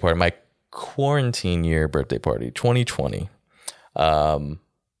birthday party, my quarantine year birthday party, 2020.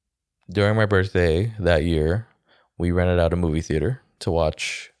 During my birthday that year, we rented out a movie theater to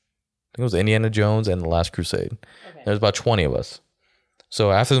watch, I think it was Indiana Jones and The Last Crusade. Okay. There was about 20 of us.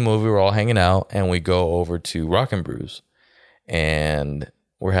 So after the movie, we're all hanging out and we go over to Rock and Brews. And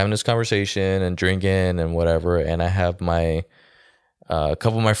we're having this conversation and drinking and whatever. And I have a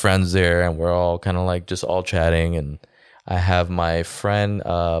couple of my friends there and we're all kind of like just all chatting. And I have my friend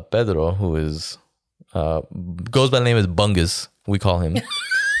Pedro, who is goes by the name of Bungus. We call him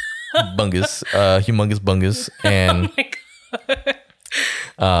Bungus, humongous Bungus, and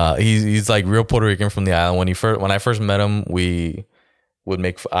he's like real Puerto Rican from the island. When I first met him,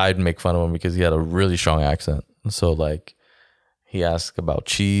 I'd make fun of him because he had a really strong accent. So like he asked about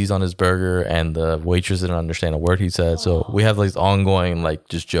cheese on his burger, and the waitress didn't understand a word he said. So we have like ongoing like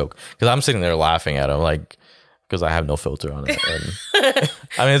just joke because I'm sitting there laughing at him like. Because I have no filter on it. And,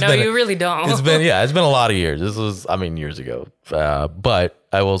 I mean, you really don't. It's been a lot of years. This was, years ago. But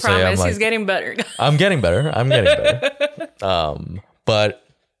I will say, I'm like, he's getting better. I'm getting better. But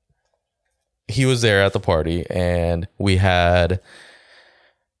he was there at the party, and we had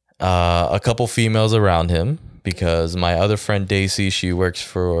a couple females around him because my other friend Daisy, she works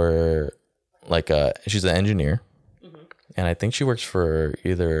for she's an engineer, and I think she works for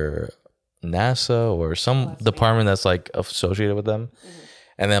either NASA or some department that's like associated with them.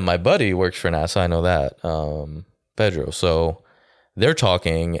 And then my buddy works for NASA. I know that, Pedro. So they're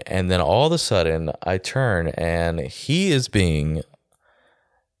talking, and then all of a sudden I turn and he is being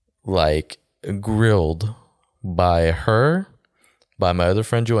like grilled by her, by my other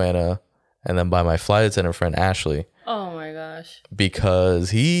friend Joanna, and then by my flight attendant friend Ashley. Oh my gosh.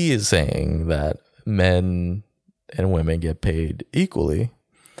 Because he is saying that men and women get paid equally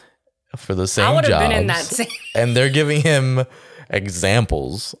for the same I would have jobs, been in that same. and they're giving him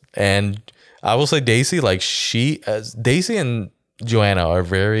examples. And I will say, Daisy, Daisy and Joanna are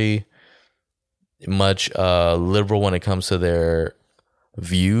very much liberal when it comes to their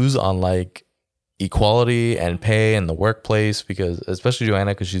views on like equality and pay in the workplace. Because especially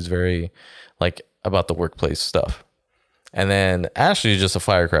Joanna, because she's very like about the workplace stuff. And then Ashley is just a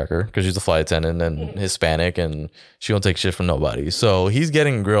firecracker because she's a flight attendant and Hispanic, and she don't take shit from nobody. So he's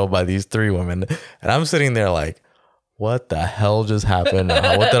getting grilled by these three women, and I'm sitting there like, what the hell just happened?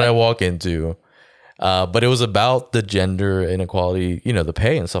 What did I walk into? But it was about the gender inequality, the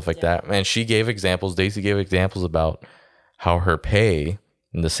pay and stuff like that. And she gave examples. Daisy gave examples about how her pay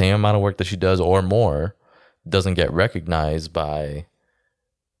in the same amount of work that she does or more doesn't get recognized by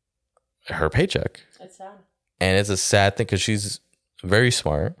her paycheck. That's sad. And it's a sad thing because she's very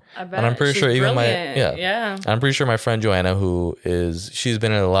smart. I bet. And I'm pretty She's sure even brilliant. I'm pretty sure my friend Joanna, she's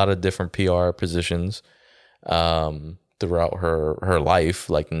been in a lot of different PR positions throughout her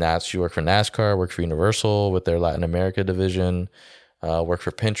life. Like she worked for NASCAR, worked for Universal with their Latin America division, worked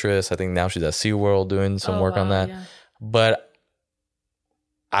for Pinterest. I think now she's at SeaWorld doing some work on that. Yeah. But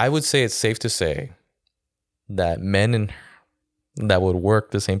I would say it's safe to say that men that would work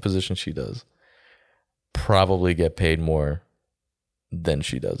the same position she does probably get paid more than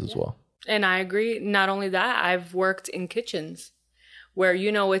she does as well. And I agree. Not only that, I've worked in kitchens where,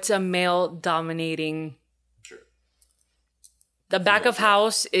 it's a male dominating. Sure. The back of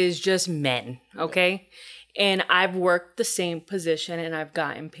house is just men. Okay. Yeah. And I've worked the same position and I've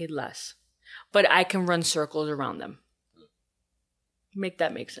gotten paid less, but I can run circles around them. Make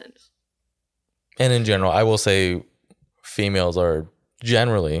that make sense. And in general, I will say females are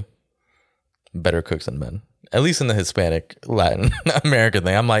generally better cooks than men. At least in the Hispanic, Latin American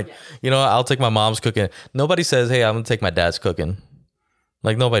thing. I'm like, I'll take my mom's cooking. Nobody says, hey, I'm going to take my dad's cooking.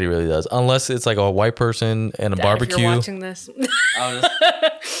 Like, nobody really does. Unless it's like a white person and a Dad, barbecue. If you're watching this.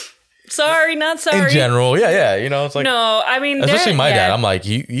 Sorry, not sorry. In general, yeah. It's like, no, I mean, especially my dad. I'm like,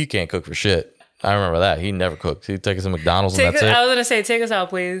 you can't cook for shit. I remember that. He never cooked. He'd take us to McDonald's and that's it. I was going to say, take us out,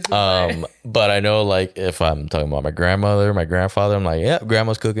 please. But I know, like, if I'm talking about my grandmother, my grandfather, I'm like, yeah,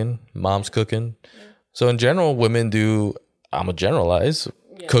 grandma's cooking, mom's cooking. So in general, women do, I'm going to generalize,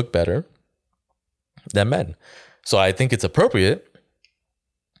 cook better than men. So I think it's appropriate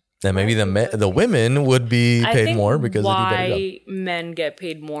that maybe the women would be paid more because they do a better job. Why men get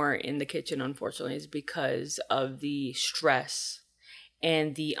paid more in the kitchen, unfortunately, is because of the stress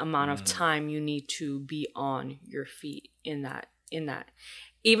and the amount of time you need to be on your feet in that.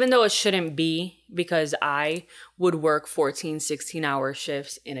 Even though it shouldn't be, because I would work 14, 16-hour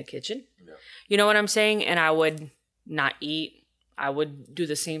shifts in a kitchen. Yeah. You know what I'm saying? And I would not eat. I would do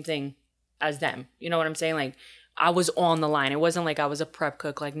the same thing as them. You know what I'm saying? Like, I was on the line. It wasn't like I was a prep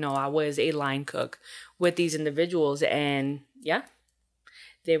cook. Like, no, I was a line cook with these individuals. And yeah,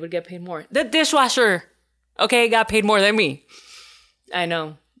 they would get paid more. The dishwasher, okay, got paid more than me. I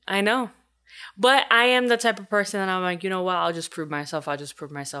know. But I am the type of person that I'm like, you know what? I'll just prove myself. But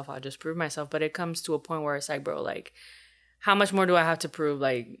it comes to a point where it's like, bro, like, how much more do I have to prove?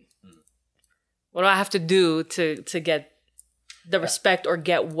 Like, what do I have to do to get the respect or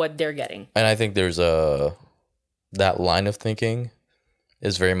get what they're getting? And I think there's that line of thinking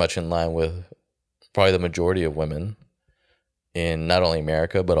is very much in line with probably the majority of women in not only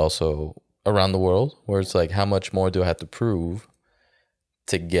America, but also around the world, where it's like, how much more do I have to prove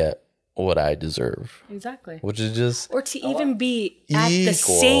to get what I deserve? Exactly. Which is just, or to even be at the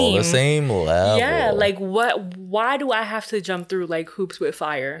same level. Yeah, like why do I have to jump through like hoops with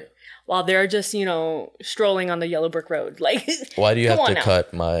fire while they're just, strolling on the yellow brick road? Like, why do you have to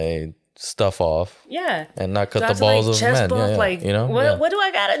cut my stuff off? Yeah. And not cut the balls of men. Yeah. Like, what do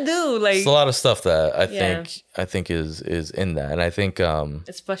I gotta do? Like, it's a lot of stuff that I think is in that. And I think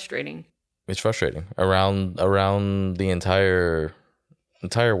it's frustrating. It's frustrating around the entire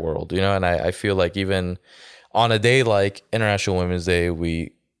world, and I feel like even on a day like International Women's Day,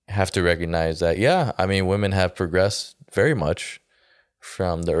 we have to recognize that, women have progressed very much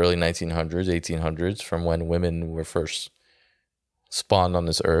from the early 1900s, 1800s, from when women were first spawned on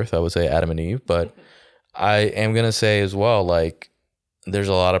this earth. I would say Adam and Eve, but I am going to say as well, like, there's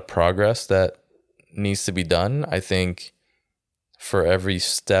a lot of progress that needs to be done. I think for every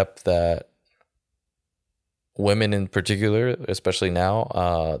step that women in particular, especially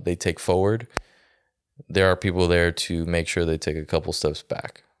now, they take forward, there are people there to make sure they take a couple steps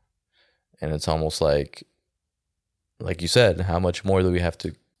back. And it's almost like you said, how much more do we have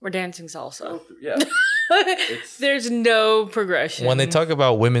to? We're dancing salsa. Yeah. There's no progression. When they talk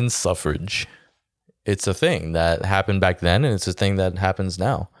about women's suffrage, it's a thing that happened back then, and it's a thing that happens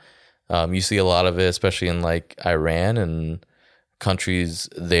now. You see a lot of it, especially in like Iran and countries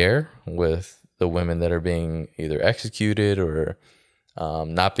there, with the women that are being either executed or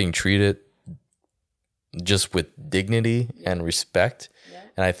not being treated just with dignity and respect. Yeah.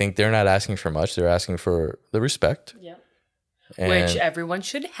 And I think they're not asking for much. They're asking for the respect. Yeah. Which everyone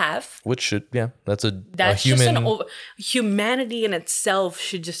should have. Which should, that's a human. Just humanity in itself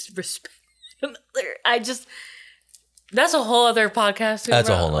should just respect another. That's a whole other podcast. That's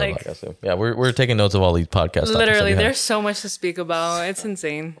a whole other podcast too. Yeah, we're taking notes of all these podcasts. Literally, there's so much to speak about. It's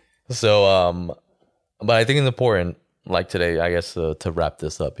insane. So, but I think it's important, like today, I guess, to wrap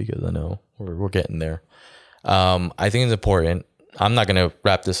this up, because I know we're getting there. I think it's important. I'm not going to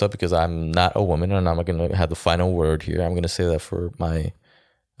wrap this up because I'm not a woman, and I'm not going to have the final word here. I'm going to say that for my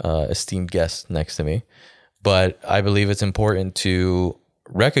esteemed guest next to me. But I believe it's important to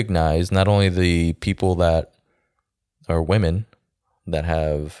recognize not only the people that are women that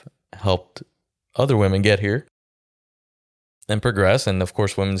have helped other women get here and progress. And of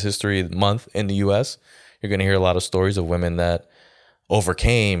course, Women's History Month in the US, you're going to hear a lot of stories of women that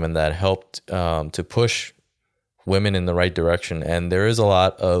overcame and that helped to push women in the right direction. And there is a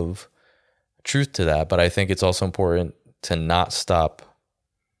lot of truth to that. But I think it's also important to not stop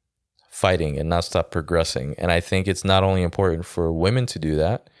fighting and not stop progressing. And I think it's not only important for women to do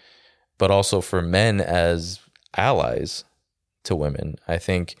that, but also for men as allies to women. I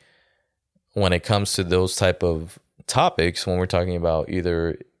think when it comes to those type of topics, when we're talking about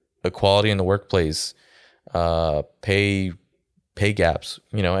either equality in the workplace, pay gaps,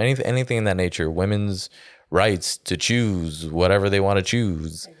 anything in that nature, women's rights to choose whatever they want to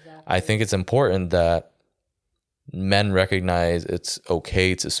choose. Exactly. I think it's important that men recognize it's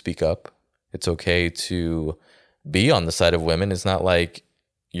okay to speak up. It's okay to be on the side of women. It's not like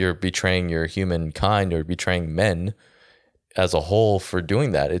you're betraying your humankind or betraying men as a whole for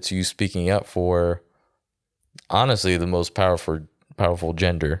doing that. It's you speaking up for, honestly, the most powerful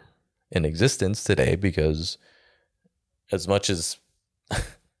gender in existence today, because as much as I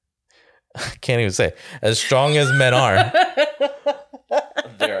can't even say, as strong as men are,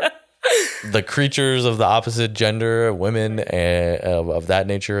 they're the creatures of the opposite gender, women of that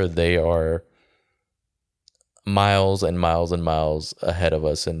nature, they are miles and miles and miles ahead of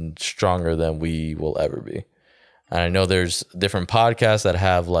us and stronger than we will ever be. And I know there's different podcasts that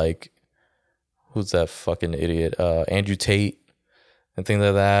have like, who's that fucking idiot? Andrew Tate and things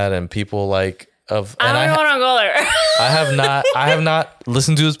like that, and people like of. I don't want to go there. I have not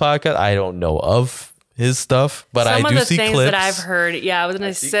listened to his podcast. I don't know of his stuff, but I do see clips. Some of the things that I've heard, I was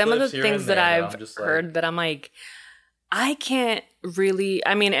gonna say some of the things that I've heard that I'm like, I can't really.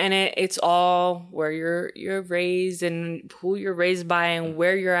 I mean, and it's all where you're raised and who you're raised by and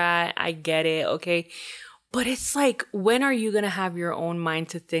where you're at. I get it, okay. But it's like, when are you going to have your own mind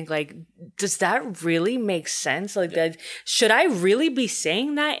to think, like, does that really make sense? Like, that, should I really be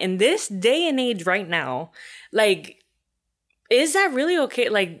saying that in this day and age right now? Like, is that really okay?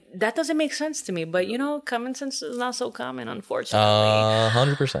 Like, that doesn't make sense to me. But, common sense is not so common, unfortunately.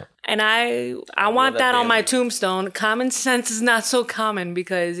 100%. And I want that on my tombstone. Common sense is not so common,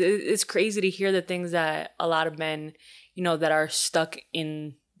 because it's crazy to hear the things that a lot of men, that are stuck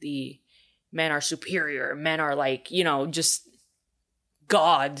in the... Men are superior. Men are like, just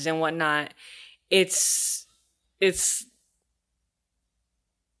gods and whatnot. It's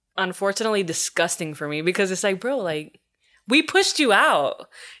unfortunately disgusting for me, because it's like, bro, like, we pushed you out.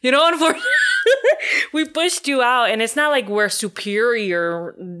 Unfortunately, we pushed you out, and it's not like we're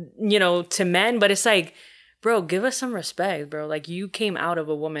superior, to men, but it's like, bro, give us some respect, bro. Like, you came out of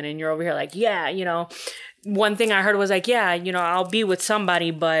a woman, and you're over here like, one thing I heard was like, I'll be with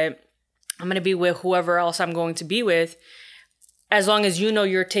somebody, but I'm going to be with whoever else I'm going to be with, as long as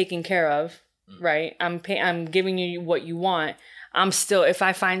you're taken care of, right? I'm giving you what you want. If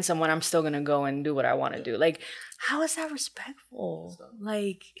I find someone, I'm still going to go and do what I want to do. Like, how is that respectful?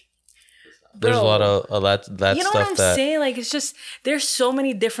 Like, there's a lot of that you know stuff what I'm that... saying? Like, it's just, there's so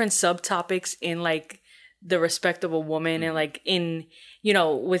many different subtopics in, like, the respect of a woman, and, like, in,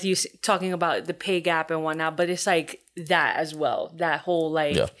 with you talking about the pay gap and whatnot, but it's like that as well. That whole,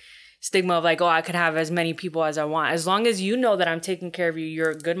 like... Yeah. Stigma of like, oh, I could have as many people as I want. As long as you know that I'm taking care of you,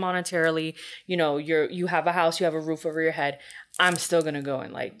 you're good monetarily, you have a house, you have a roof over your head, I'm still gonna go.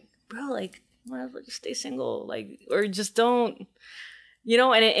 And like, bro, like, whatever, just stay single, like, or just don't,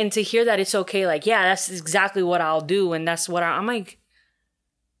 and to hear that it's okay, like, yeah, that's exactly what I'll do, and that's what I'm like,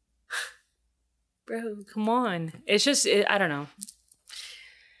 bro, come on. It's just, I don't know.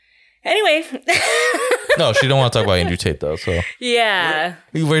 Anyway. No, she don't want to talk about Andrew Tate though. So yeah,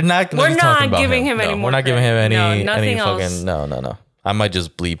 we're not giving him any more. We're not giving him any nothing fucking else. No. I might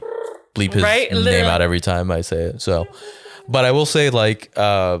just bleep his right? name out every time I say it. So, but I will say, like,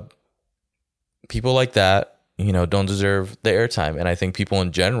 people like that, don't deserve the airtime, and I think people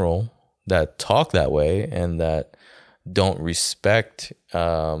in general that talk that way and that don't respect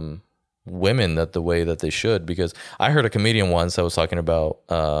women that the way that they should. Because I heard a comedian once that was talking about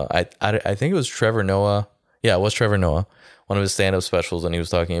I think it was Trevor Noah. Yeah, it was Trevor Noah, one of his stand-up specials, and he was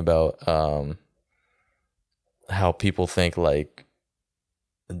talking about how people think like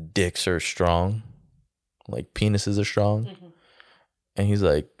dicks are strong, like penises are strong. Mm-hmm. And he's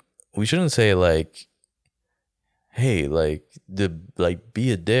like, we shouldn't say like, hey, like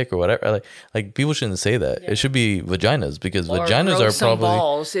be a dick or whatever. Like people shouldn't say that. Yeah. It should be vaginas, because vaginas are probably...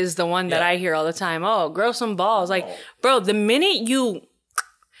 balls is the one that I hear all the time. Oh, grow some balls. Like, bro, the minute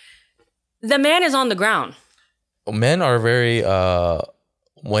the man is on the ground. Men are very,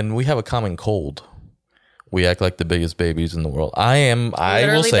 when we have a common cold, we act like the biggest babies in the world. I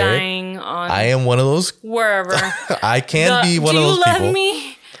will say it. I am one of those. Wherever. I can be one of those people. Do you love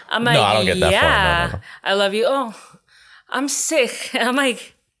me? I'm like, no, I don't get that far. No. I love you. Oh, I'm sick. I'm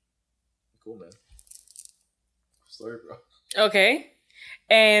like, cool, man. Sorry, bro. Okay.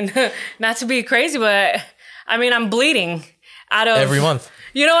 And not to be crazy, but I mean, I'm bleeding out of every month.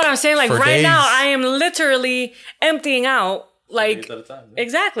 You know what I'm saying? Like, for right days. now, I am literally emptying out. Like, days at a time, yeah.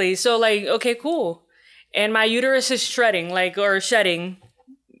 Exactly. So, like, okay, cool. And my uterus is shredding, like, or shedding.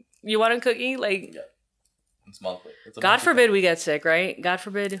 You want a cookie? Like, yeah. It's monthly. God forbid we get sick, right? God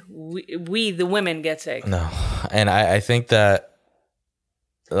forbid we the women get sick. No, and I think that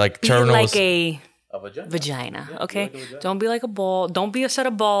like Trevor Noah like Vagina. Okay. Don't be like a ball. Don't be a set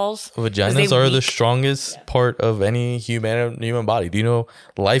of balls. Vaginas are the strongest part of any human body. Do you know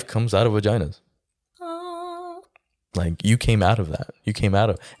life comes out of vaginas? Like you came out of that.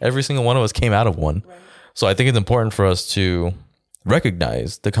 Every single one of us came out of one. Right. So I think it's important for us to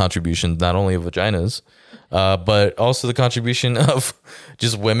recognize the contributions not only of vaginas, but also the contribution of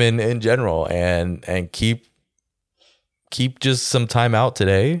just women in general, and keep just some time out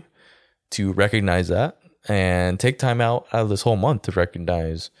today to recognize that, and take time out of this whole month to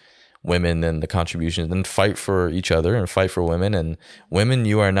recognize women and the contributions, and fight for each other and fight for women. And women,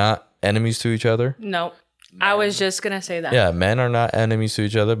 you are not enemies to each other. No. I was just going to say that. Yeah, men are not enemies to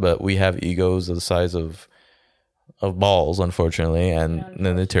each other, but we have egos the size of balls, unfortunately, and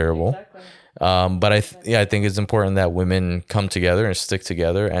then they're terrible. Exactly. But I think it's important that women come together and stick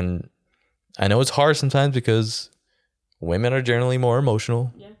together. And I know it's hard sometimes because women are generally more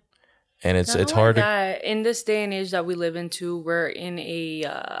emotional. Yeah. And it's hard to... In this day and age that we live into, we're in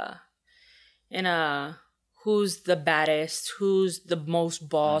a who's the baddest, who's the most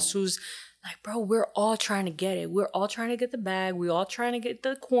boss, who's... Like, bro, we're all trying to get it. We're all trying to get the bag. We're all trying to get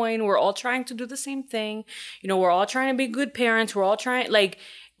the coin. We're all trying to do the same thing. You know, we're all trying to be good parents. We're all trying, like,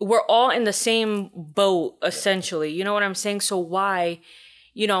 we're all in the same boat, essentially. You know what I'm saying? So why,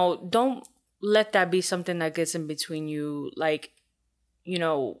 you know, don't let that be something that gets in between you, like, you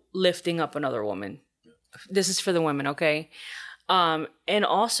know, lifting up another woman. This is for the women, okay? And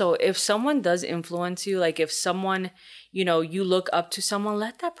also, if someone does influence you, like if someone, you know, you look up to someone,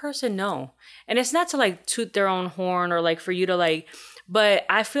 let that person know. And it's not to like toot their own horn or like for you to like, but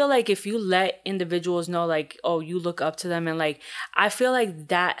I feel like if you let individuals know, like, oh, you look up to them, and like, I feel like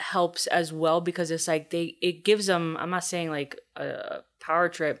that helps as well, because it's like it gives them, I'm not saying like a power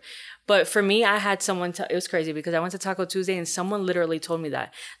trip, but for me, I had someone it was crazy because I went to Taco Tuesday and someone literally told me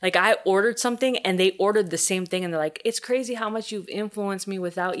that, like, I ordered something and they ordered the same thing, and they're like, it's crazy how much you've influenced me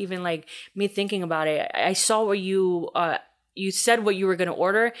without even like me thinking about it. I saw what you said what you were going to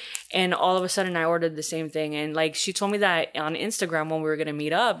order, and all of a sudden I ordered the same thing. And like, she told me that on Instagram when we were going to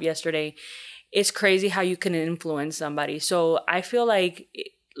meet up yesterday. It's crazy how you can influence somebody. So I feel like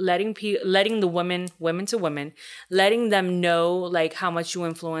letting the women to women, letting them know like how much you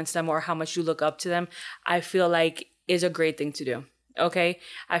influence them or how much you look up to them, I feel like is a great thing to do. Okay.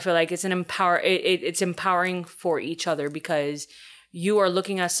 I feel like it's it's empowering for each other, because you are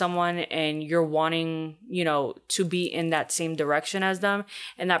looking at someone and you're wanting, you know, to be in that same direction as them.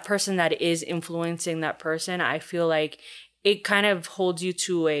 And that person that is influencing that person, I feel like it kind of holds you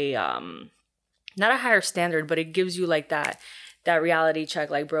to a, not a higher standard, but it gives you like that reality check.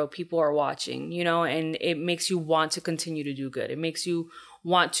 Like, bro, people are watching, you know, and it makes you want to continue to do good. It makes you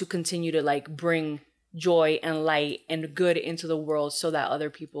want to continue to like bring joy and light and good into the world, so that other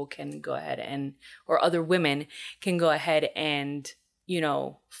people can go ahead or other women can go ahead and, you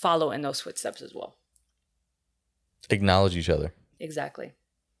know, follow in those footsteps as well. Acknowledge each other. Exactly.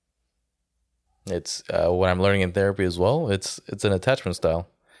 It's what I'm learning in therapy as well. It's an attachment style.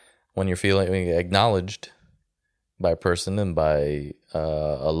 When you're feeling acknowledged by a person and by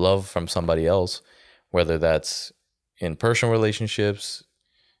a love from somebody else, whether that's in personal relationships,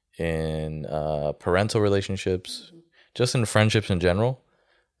 in parental relationships, just in friendships in general,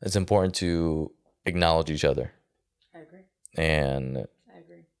 it's important to acknowledge each other. I agree. And I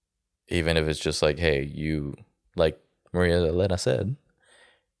agree. Even if it's just like, hey, you, like Maria Elena said,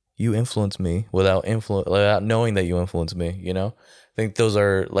 you influence me without knowing that you influence me, you know? I think those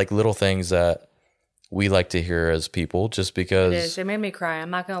are like little things that we like to hear as people, just because... It is. It made me cry.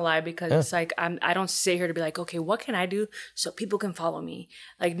 I'm not going to lie, because it's like, I don't sit here to be like, okay, what can I do so people can follow me?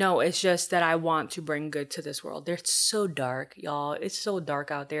 Like, no, it's just that I want to bring good to this world. It's so dark, y'all. It's so dark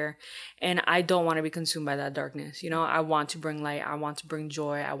out there. And I don't want to be consumed by that darkness. You know, I want to bring light. I want to bring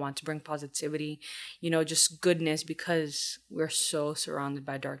joy. I want to bring positivity, you know, just goodness, because we're so surrounded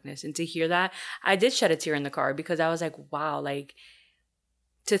by darkness. And to hear that, I did shed a tear in the car, because I was like, wow, like...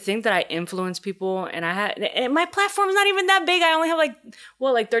 to think that I influence people, and my platform's not even that big. I only have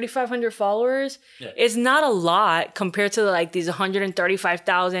like 3,500 followers. Yeah. It's not a lot compared to like these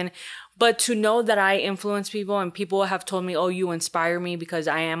 135,000. But to know that I influence people, and people have told me, oh, you inspire me, because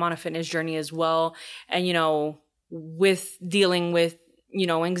I am on a fitness journey as well. And, you know, with dealing with, you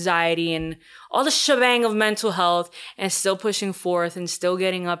know, anxiety and all the shebang of mental health, and still pushing forth and still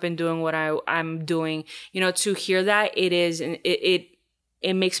getting up and doing what I'm doing, you know, to hear that,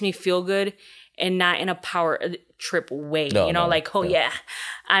 it makes me feel good, and not in a power trip way, yeah,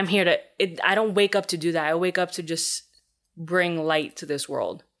 I'm here to, I don't wake up to do that. I wake up to just bring light to this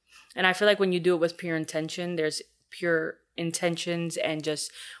world. And I feel like when you do it with pure intention, there's pure intentions, and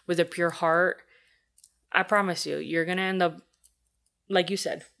just with a pure heart, I promise you, you're going to end up, like you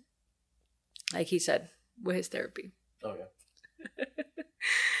said, like he said, with his therapy. Oh, yeah.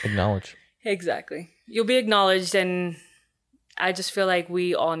 Acknowledge. Exactly. You'll be acknowledged, and I just feel like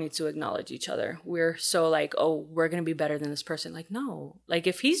we all need to acknowledge each other. We're so like, oh, we're going to be better than this person. Like, no. Like,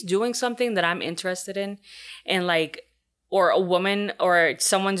 if he's doing something that I'm interested in, and like, or a woman or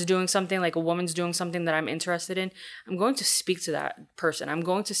someone's doing something, like a woman's doing something that I'm interested in, I'm going to speak to that person. I'm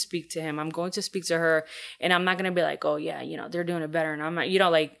going to speak to him. I'm going to speak to her. And I'm not going to be like, oh, yeah, you know, they're doing it better. And I'm not, you know,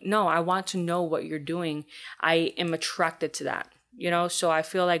 like, no, I want to know what you're doing. I am attracted to that, you know? So I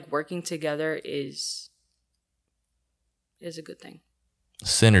feel like working together is a good thing.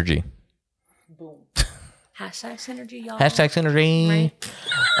 Synergy. Boom. Hashtag synergy, y'all. Hashtag synergy.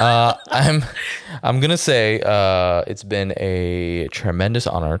 Right? I'm gonna say it's been a tremendous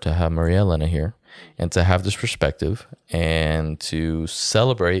honor to have Maria Elena here and to have this perspective and to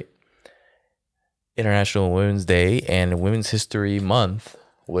celebrate International Women's Day and Women's History Month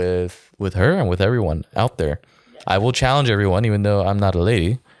with her and with everyone out there. I will challenge everyone, even though I'm not a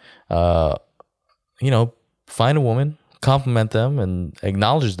lady. You know, find a woman, compliment them and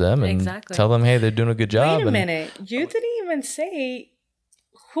acknowledge them and tell them, hey, they're doing a good job. Wait a minute. You didn't even say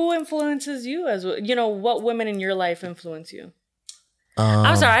who influences you as well. You know, what women in your life influence you.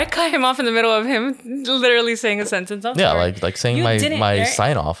 I'm sorry, I cut him off in the middle of him literally saying a sentence. I'm sorry. like saying my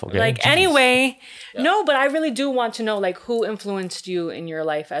sign off. Okay. Like, anyway, no, but I really do want to know, like, who influenced you in your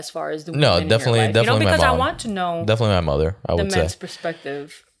life as far as the women definitely, in your life. definitely, you know, because my mom. I want to know Definitely my mother. I the would men's say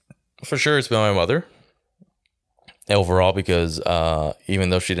perspective. for sure it's been my mother. Overall, because even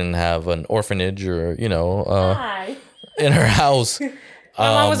though she didn't have an orphanage or in her house, My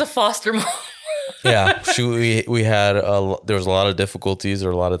mom was a foster mom. yeah, we had there was a lot of difficulties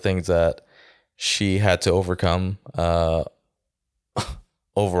or a lot of things that she had to overcome.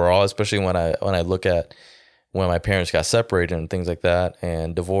 Overall, especially when I look at when my parents got separated and things like that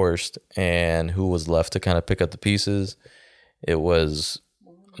and divorced, and who was left to kind of pick up the pieces, it was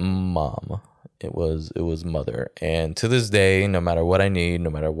mom. It was mother. And to this day, no matter what I need,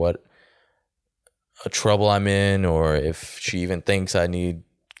 no matter what trouble I'm in, or if she even thinks I need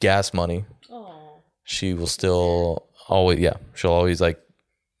gas money, she will still always, she'll always like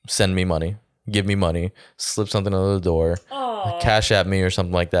send me money, give me money, slip something under the door, cash at me or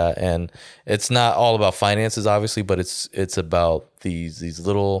something like that. And it's not all about finances, obviously, but it's about these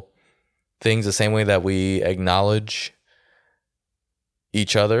little things, the same way that we acknowledge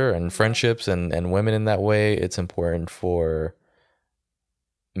each other and friendships and women in that way. It's important for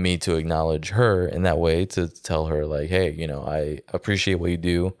me to acknowledge her in that way, to tell her like, hey, you know, I appreciate what you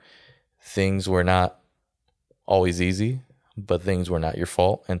do. Things were not always easy, but things were not your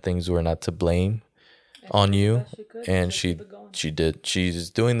fault and things were not to blame on you. And she did. She's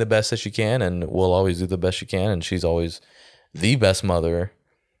doing the best that she can and will always do the best she can. And she's always the best mother,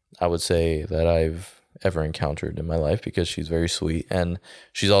 I would say, that I've ever encountered in my life, because she's very sweet, and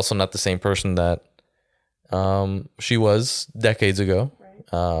she's also not the same person that she was decades ago.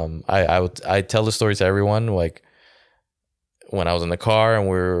 I tell the story to everyone, like when I was in the car and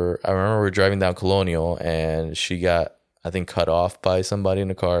I remember we were driving down Colonial and she got, I think, cut off by somebody in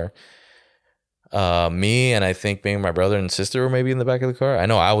the car. Me and I think maybe my brother and sister were maybe in the back of the car. I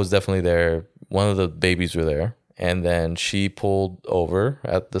know I was definitely there. One of the babies were there, and then she pulled over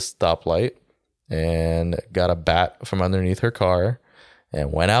at the stoplight and got a bat from underneath her car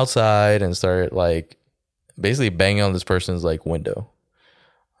and went outside and started like basically banging on this person's like window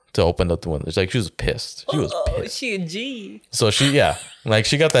to open up the window. It's like she was pissed. She was pissed. She a G. So she got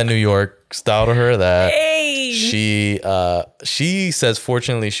that New York style to her that she says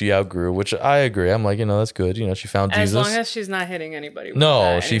fortunately she outgrew, which I agree. I'm like, you know, that's good. You know, she found Jesus. As long as she's not hitting anybody.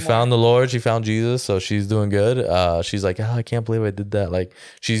 No, she found the Lord. She found Jesus. So she's doing good. She's like, oh, I can't believe I did that. Like,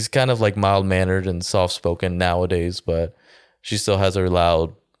 she's kind of like mild mannered and soft spoken nowadays, but she still has her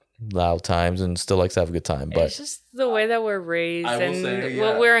loud times and still likes to have a good time. But it's just the way that we're raised and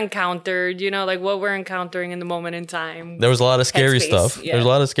what we're encountered, you know, like what we're encountering in the moment in time. There was a lot of scary stuff. Yeah. There's a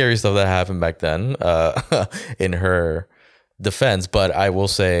lot of scary stuff that happened back then in her defense. But I will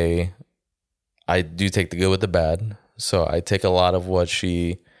say I do take the good with the bad. So I take a lot of what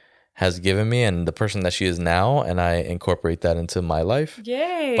she has given me and the person that she is now, and I incorporate that into my life.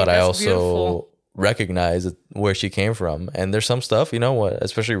 Yay. But I also beautiful. recognize where she came from. And there's some stuff, you know what,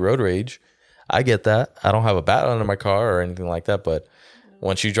 especially road rage. I get that. I don't have a bat under my car or anything like that. But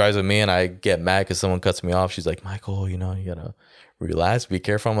when she drives with me and I get mad because someone cuts me off, she's like, Michael, you know, you gotta relax, be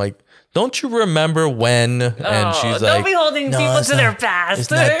careful. I'm like, don't you remember when? And she's like, don't be holding people to their past.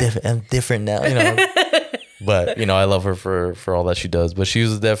 It's not different. I'm different now, you know. But, you know, I love her for all that she does. But she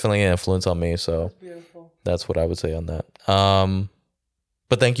was definitely an influence on me. So That's what I would say on that.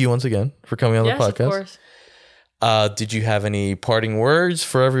 But thank you once again for coming on the podcast. Of course. Did you have any parting words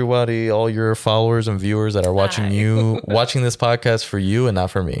for everybody, all your followers and viewers that are watching watching this podcast for you and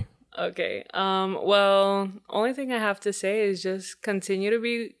not for me? Okay. Well, only thing I have to say is just continue to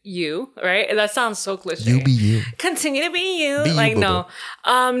be you, right? That sounds so cliche. You be you. Continue to be you. Be you, like, boo-boo.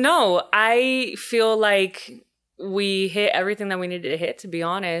 no. No, I feel like we hit everything that we needed to hit, to be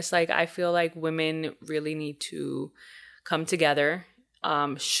honest. Like, I feel like women really need to come together,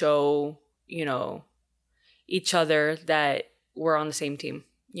 show, each other that we're on the same team,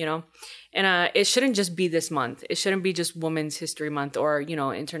 And it shouldn't just be this month. It shouldn't be just Women's History Month or,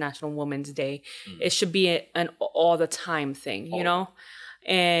 International Women's Day. It should be an all the time thing,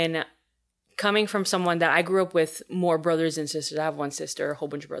 And coming from someone that I grew up with more brothers and sisters. I have one sister, a whole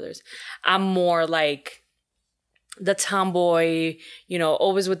bunch of brothers. I'm more like the tomboy,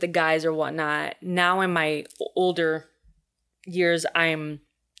 always with the guys or whatnot. Now in my older years, I'm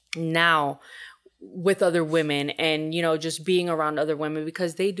now with other women and, just being around other women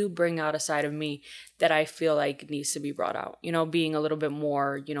because they do bring out a side of me that I feel like needs to be brought out, being a little bit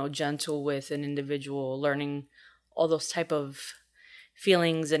more, gentle with an individual, learning all those type of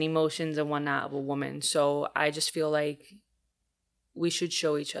feelings and emotions and whatnot of a woman. So I just feel like we should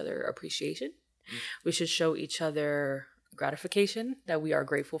show each other appreciation. We should show each other gratification, that we are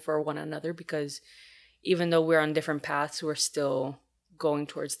grateful for one another because even though we're on different paths, we're still going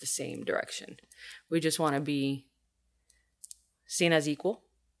towards the same direction. We just want to be seen as equal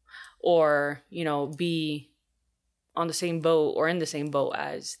or, be on the same boat or in the same boat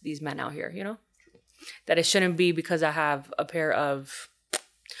as these men out here, That it shouldn't be because I have a pair of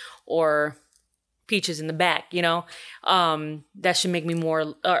or peaches in the back, that should make me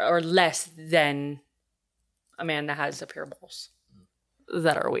more or less than a man that has a pair of balls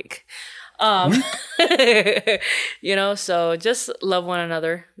that are weak. So just love one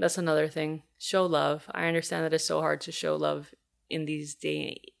another. That's another thing. Show love. I understand that it's so hard to show love in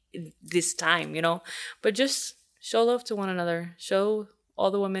this time, but just show love to one another. Show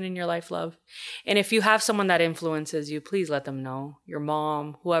all the women in your life love. And if you have someone that influences you, please let them know. Your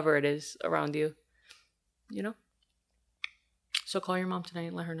mom, whoever it is around you, So call your mom tonight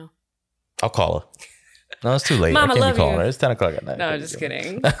and let her know. I'll call her. No, it's too late. Mom, I can't love be calling you. her. It's 10 o'clock at night. No, just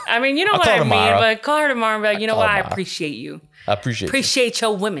kidding. I mean, you know I'll what call I her mean, tomorrow. but call her tomorrow and be like, you know call what? her I tomorrow. appreciate you. I appreciate you. Appreciate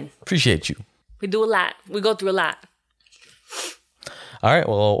your women. Appreciate you. We do a lot. We go through a lot. All right.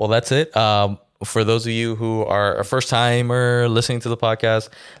 Well, that's it. For those of you who are a first timer listening to the podcast,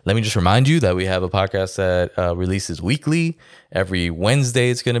 let me just remind you that we have a podcast that releases weekly. Every Wednesday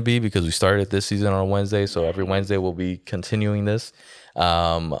it's going to be, because we started this season on Wednesday. So every Wednesday we'll be continuing this.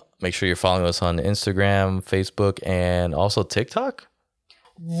 Make sure you're following us on Instagram, Facebook, and also TikTok.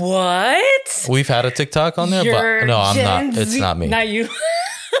 What? We've had a TikTok on there, but no, I'm not. It's not me. Not you.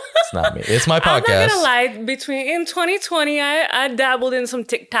 It's not me. It's my podcast. I'm not gonna lie. In 2020, I dabbled in some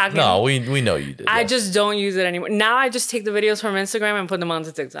TikTok. No, we know you did. I yeah. just don't use it anymore. Now I just take the videos from Instagram and put them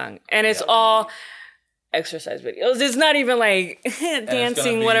onto TikTok, and it's all exercise videos. It's not even like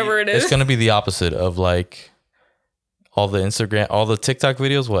dancing, whatever it is. It's gonna be the opposite of like all the TikTok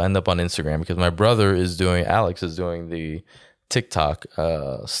videos will end up on Instagram, because my brother Alex is doing the TikTok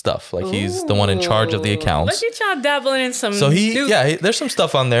stuff. Like he's the one in charge of the accounts. Look at y'all dabbling in some. So there's some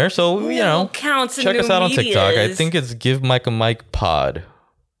stuff on there. So counts. check us out on TikTok. I think it's Give Mike a Mic Pod.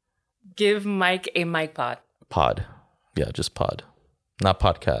 Give Mike a Mic Pod. Pod, yeah, just pod, not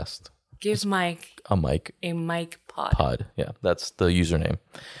podcast. Give Mike a mic. A Mic Pod. Pod, yeah, that's the username.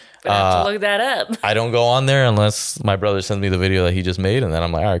 But I have to look that up. I don't go on there unless my brother sends me the video that he just made, and then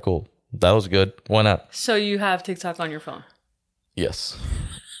I'm like, all right, cool, that was good. Why not? So you have TikTok on your phone? Yes.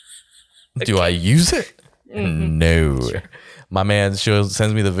 Do I use it? Mm-hmm. No. Sure. My man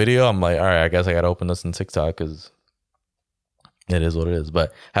sends me the video. I'm like, all right, I guess I got to open this in TikTok because it is what it is.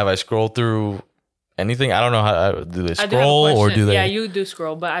 But have I scrolled through anything? I don't know how. Do they scroll or do they? Yeah, you do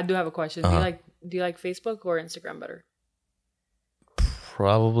scroll, but I do have a question. Uh-huh. Do you like Facebook or Instagram better?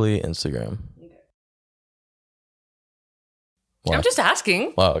 Probably Instagram. What? I'm just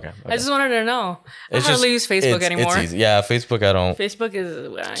asking. Oh, okay. I just wanted to know. I hardly use Facebook anymore. It's easy. Yeah, Facebook I don't. Facebook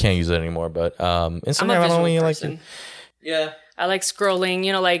is. Can't use it anymore, but Instagram I don't really like to. Yeah. I like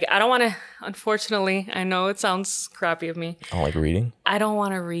scrolling. I don't want to. Unfortunately, I know it sounds crappy of me. I don't like reading. I don't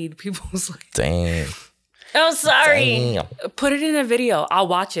want to read people's. Dang. Oh, sorry. Damn. Put it in a video. I'll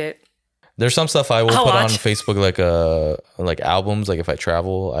watch it. There's some stuff I will I'll put on watch. Facebook, like albums. Like if I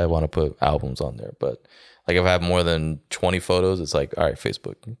travel, I want to put albums on there. But like if I have more than 20 photos, it's like, all right,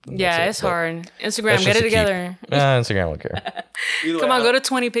 Facebook. Yeah, it's hard. Instagram, That's get just it a keep. together. Instagram won't care. Come on, go to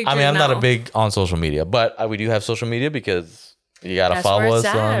 20 pictures. I mean, I'm not now. a big on social media, but we do have social media because you got to That's follow where us it's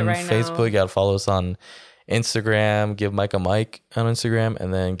at on right now. Facebook. You got to follow us on Instagram. Give Mike a Mic on Instagram,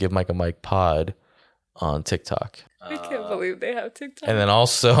 and then Give Mike a Mic Pod on TikTok. I can't believe they have TikTok. And then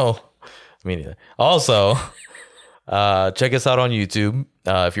also, me neither. Also, check us out on YouTube.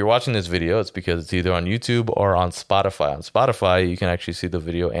 If you're watching this video, it's because it's either on YouTube or on Spotify. On Spotify, you can actually see the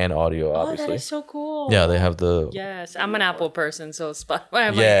video and audio, Oh, obviously. that is so cool. Yeah, they have the... Yes, I'm an Apple person, so Spotify.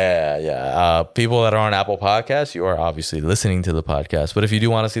 I'm like, Yeah. People that are on Apple Podcasts, you are obviously listening to the podcast. But if you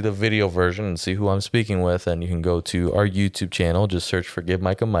do want to see the video version and see who I'm speaking with, then you can go to our YouTube channel. Just search for Give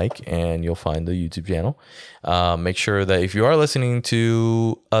Mike a Mic, and you'll find the YouTube channel. Make sure that if you are listening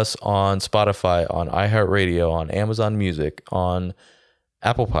to us on Spotify, on iHeartRadio, on Amazon Music, on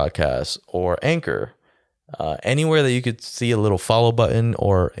Apple Podcasts, or Anchor, anywhere that you could see a little follow button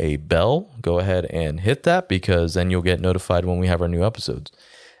or a bell, go ahead and hit that, because then you'll get notified when we have our new episodes.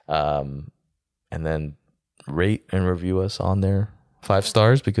 And then rate and review us on there 5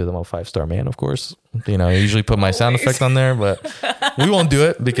 stars, because I'm a 5-star man, of course. You know, I usually put my sound effect on there, but we won't do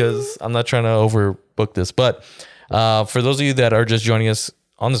it because I'm not trying to overbook this. But for those of you that are just joining us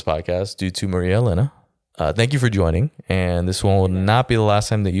on this podcast due to Maria Elena, thank you for joining, and this one will not be the last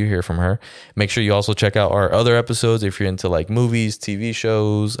time that you hear from her. Make sure you also check out our other episodes if you're into like movies, TV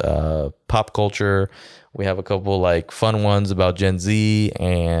shows, pop culture. We have a couple like fun ones about Gen Z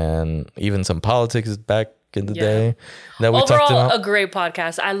and even some politics back in the day that we talked overall, about. a great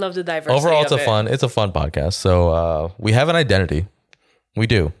podcast. I love the diversity. Overall, it's of a fun podcast. So we have an identity, we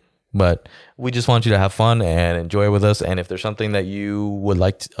do, but we just want you to have fun and enjoy with us. And if there's something that you would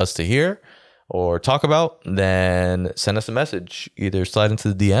like us to hear or talk about, then send us a message. Either slide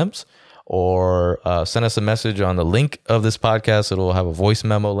into the DMs or send us a message on the link of this podcast. It'll have a voice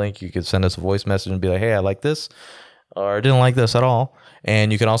memo link. You could send us a voice message and be like, hey, I like this, or I didn't like this at all.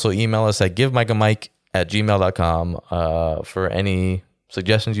 And you can also email us at givemikeamic@gmail.com for any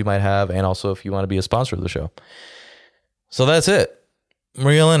suggestions you might have, and also if you want to be a sponsor of the show. So that's it.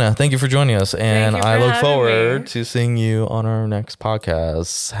 Maria Elena, thank you for joining us, and Thank you I for look having forward me. to seeing you on our next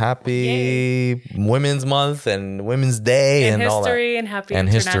podcast. Happy Women's Month and Women's Day And and all that. history and happy And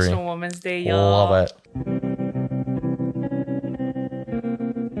history. International Women's Day, y'all. Love it.